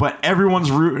 but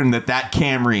everyone's rooting that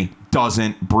Camry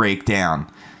doesn't break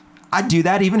down. I'd do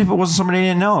that even if it wasn't somebody I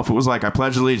didn't know. If it was like, I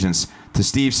pledge allegiance to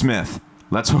Steve Smith.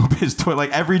 Let's hope his toy, like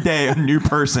every day a new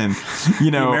person, you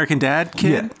know. The American Dad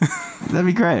kid? Yeah, that'd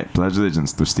be great. Pledge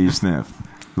allegiance to Steve Smith.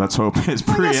 Let's hope his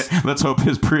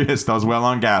Prius does well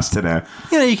on gas today.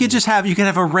 You know, you could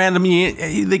have a random.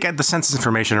 They got the census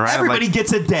information, right? Everybody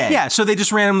gets a day. Yeah, so they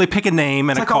just randomly pick a name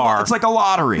and a car. It's like a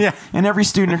lottery. Yeah. And every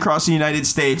student across the United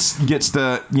States gets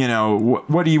to, you know,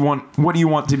 what do you want? What do you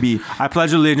want to be? I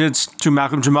pledge allegiance to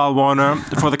Malcolm Jamal Warner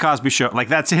for the Cosby Show. Like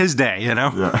that's his day, you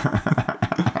know.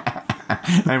 Yeah.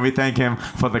 And we thank him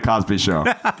for the Cosby Show.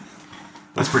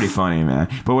 That's pretty funny, man.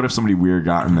 But what if somebody weird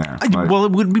got in there? Well,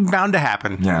 it would be bound to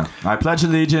happen. Yeah. I pledge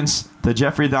allegiance to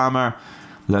Jeffrey Dahmer.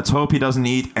 Let's hope he doesn't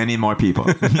eat any more people.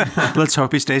 Let's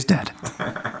hope he stays dead.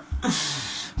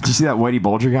 Did you see that Whitey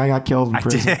Bulger guy got killed in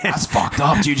prison? I did. That's fucked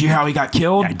up, dude. Did you hear how he got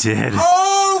killed? I did.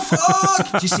 Oh,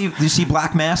 fuck! Did you see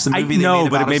Black Mass, the movie? No,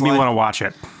 but it made me want to watch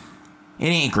it. It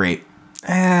ain't great.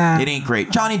 It ain't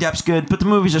great. Johnny Depp's good, but the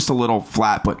movie's just a little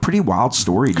flat, but pretty wild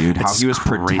story, dude. How he was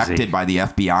protected by the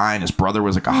FBI and his brother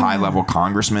was like a high-level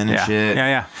congressman and shit.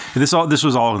 Yeah. This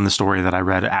was all in the story that I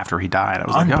read after he died. I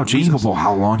was like, oh, Jesus. Unbelievable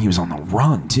how long he was on the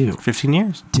run, too. 15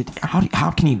 years. How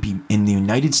can he be in the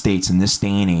United States in this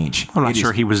day and age? I'm not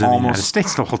sure he was in the United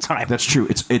States the whole time. That's true.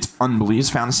 It's unbelievable. It's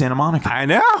found in Santa Monica. I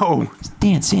know.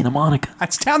 It's Santa Monica.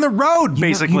 It's down the road,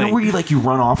 basically. You know where you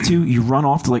run off to? You run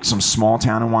off to like some small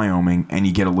town in Wyoming and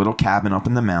you get a little cabin up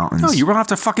in the mountains. No, you run off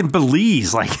to fucking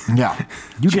Belize. Like, yeah.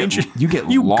 You get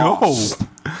lost.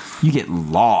 You get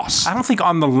lost. I don't think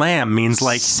on the lam means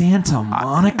like Santa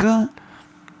Monica.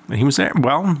 He was there.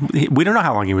 Well, we don't know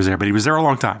how long he was there, but he was there a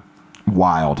long time.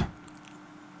 Wild.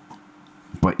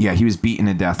 But yeah, he was beaten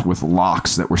to death with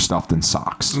locks that were stuffed in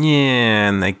socks. Yeah,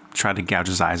 and they tried to gouge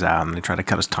his eyes out, and they tried to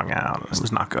cut his tongue out. It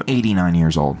was not good. 89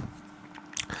 years old.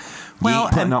 Well,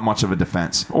 and not much of a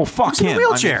defense. Oh, fuck him. In a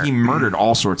wheelchair. I mean, he murdered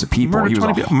all sorts of people. He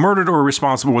was murdered or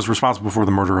was responsible for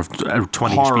the murder of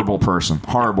 20 horrible people.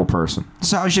 Horrible person.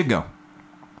 That's how it should go.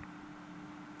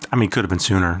 I mean, could have been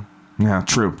sooner. Yeah,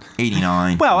 true.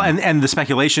 89. Well, and the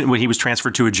speculation when he was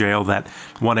transferred to a jail that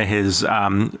one of his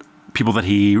people that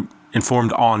he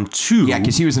informed on to. Yeah,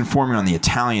 because he was informing on the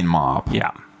Italian mob. Yeah.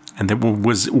 And that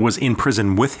was in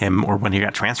prison with him, or when he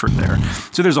got transferred there.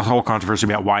 So there's a whole controversy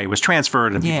about why he was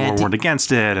transferred, and people weren't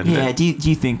against it. And do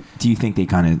you think they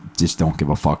kind of just don't give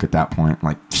a fuck at that point?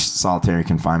 Like solitary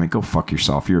confinement, go fuck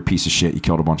yourself. You're a piece of shit. You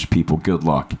killed a bunch of people. Good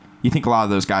luck. You think a lot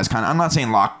of those guys kind of? I'm not saying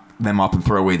lock them up and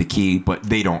throw away the key, but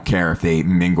they don't care if they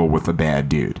mingle with a bad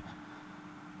dude.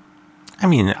 I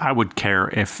mean, I would care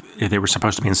if they were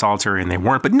supposed to be in solitary and they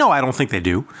weren't, but no, I don't think they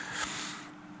do.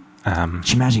 Could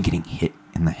you imagine getting hit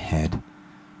in the head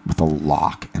with a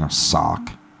lock and a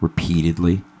sock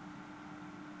repeatedly?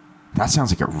 That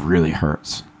sounds like it really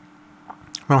hurts.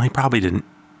 Well, he probably didn't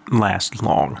last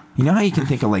long. You know how you can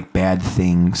think of like bad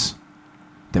things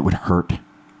that would hurt,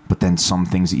 but then some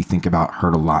things that you think about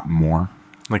hurt a lot more?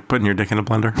 Like putting your dick in a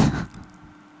blender?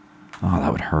 Oh,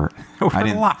 that would hurt. It would hurt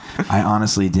a lot. I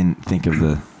honestly didn't think of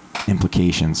the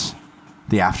implications,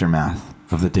 the aftermath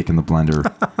of the dick in the blender.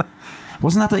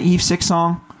 Wasn't that the Eve 6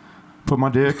 song? Put my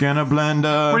dick in a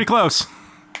blender. Pretty close.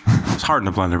 It's hard in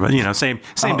a blender, but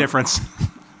same difference.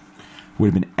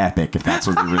 Would have been epic if that's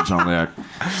what the original lyric.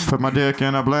 Put my dick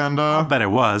in a blender. I bet it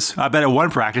was. I bet at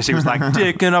one practice he was like,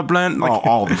 dick in a blender. Like,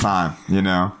 all the time,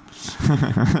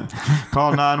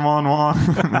 Call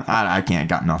 911. I can't.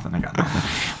 Got nothing. I got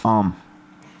nothing.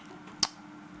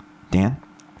 Dan?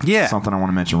 Yeah. Something I want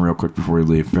to mention real quick before we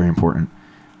leave. Very important.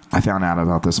 I found out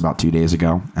about this about 2 days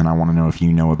ago, and I want to know if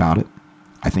you know about it.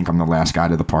 I think I'm the last guy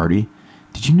to the party.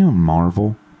 Did you know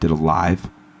Marvel did a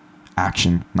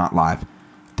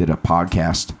did a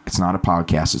podcast. It's not a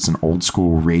podcast. It's an old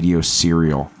school radio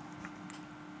serial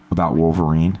about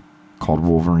Wolverine called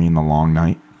Wolverine the Long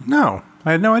Night. No,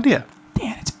 I had no idea.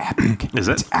 Dan, it's epic. Is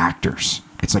it? It's actors.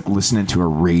 It's like listening to a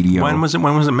radio. When was it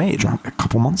made? A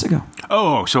couple months ago.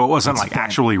 Oh, so it wasn't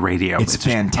actually radio. It's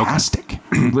fantastic.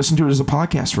 Okay. Listen to it as a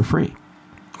podcast for free.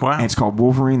 Wow. And it's called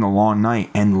Wolverine the Long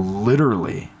Night. And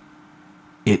literally,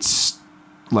 it's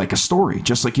like a story,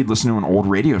 just like you'd listen to an old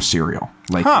radio serial.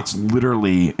 It's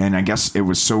literally, and I guess it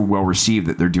was so well received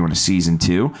that they're doing a season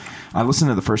 2. I listened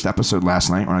to the first episode last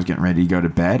night when I was getting ready to go to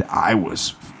bed. I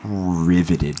was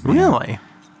riveted. Man. Really?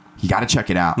 You got to check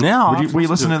it out. Yeah. Will you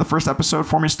listen to the first episode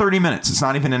for me? It's 30 minutes. It's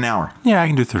not even an hour. Yeah, I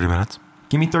can do 30 minutes.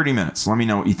 Give me 30 minutes. Let me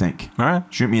know what you think. All right.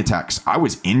 Shoot me a text. I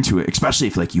was into it, especially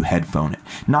if you headphone it.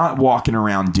 Not walking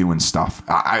around doing stuff.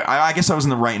 I guess I was in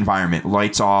the right environment.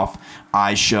 Lights off,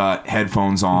 eyes shut,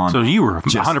 headphones on. So you were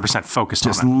 100% focused on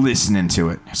it. Just listening to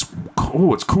it. It's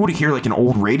cool. It's cool to hear an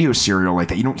old radio serial like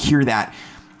that. You don't hear that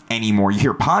anymore. You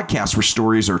hear podcasts where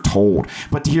stories are told,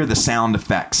 but to hear the sound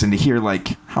effects and to hear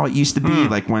how it used to be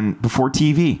before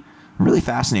TV. Really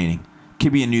fascinating.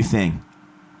 Could be a new thing.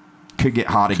 Could get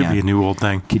hot again. Could be a new old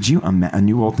thing. A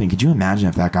new old thing. Could you imagine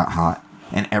if that got hot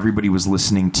and everybody was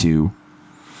listening to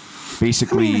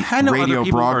basically radio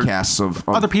broadcasts of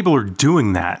other people are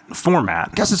doing that format.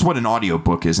 I guess it's what an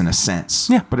audiobook is in a sense.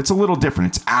 Yeah. But it's a little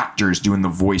different. It's actors doing the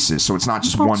voices, so it's not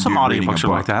just one dude reading a book. Some audiobooks are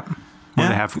like that. Where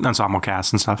they have ensemble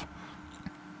casts and stuff.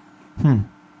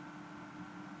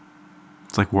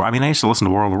 It's like, I used to listen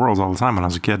to War of the Worlds all the time when I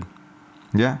was a kid.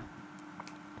 Yeah.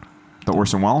 The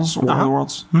Orson Welles War of the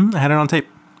Worlds? I had it on tape.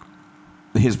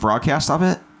 His broadcast of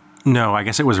it? No, I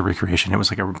guess it was a recreation. It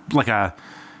was like a.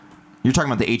 You're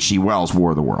talking about the H.G. Wells War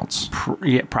of the Worlds?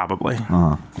 Yeah, probably.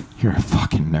 You're a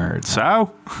fucking nerd.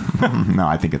 So? No,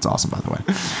 I think it's awesome, by the way.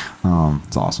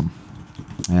 It's awesome.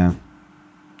 Yeah.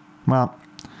 Well,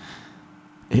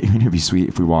 it'd be sweet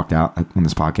if we walked out when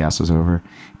this podcast was over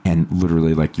and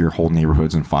literally your whole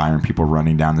neighborhood's on fire and people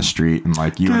running down the street and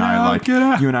you and I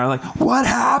are like, what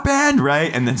happened?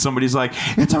 Right? And then somebody's like,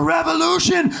 it's a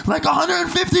revolution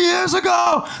 150 years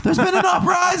ago. There's been an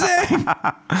uprising.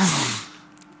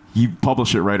 You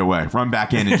publish it right away. Run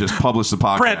back in and just publish the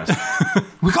podcast.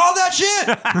 We call that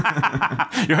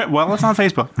shit. Well, it's on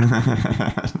Facebook.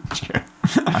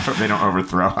 I hope they don't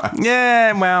overthrow us.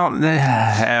 Yeah, well,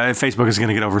 Facebook is going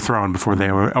to get overthrown before they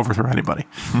overthrow anybody.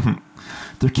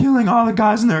 They're killing all the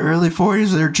guys in their early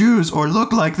 40s that are Jews or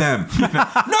look like them. No!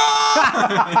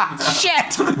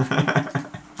 Shit!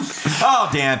 Oh,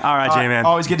 Dan. All right, J-Man.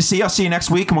 Always good to see you. I'll see you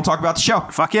next week, and we'll talk about the show.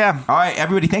 Fuck yeah. All right,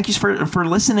 everybody, thank you for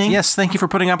listening. Yes, thank you for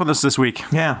putting up with us this week.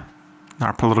 Yeah.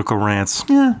 Our political rants.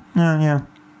 Yeah.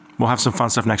 We'll have some fun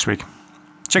stuff next week.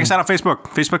 Check us out on Facebook,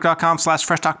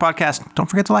 facebook.com/Fresh Talk Podcast. Don't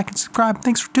forget to like and subscribe.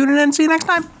 Thanks for tuning in. See you next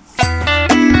time.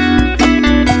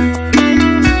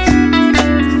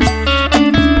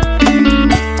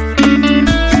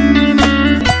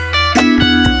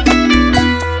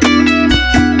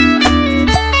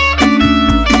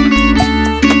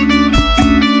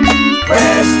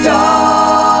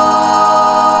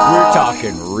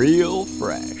 Real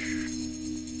fresh.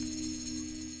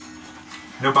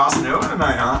 No bossa nova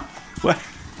tonight, huh? What?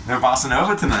 No bossa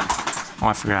nova tonight. Oh,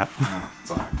 I forgot.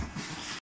 It's all right.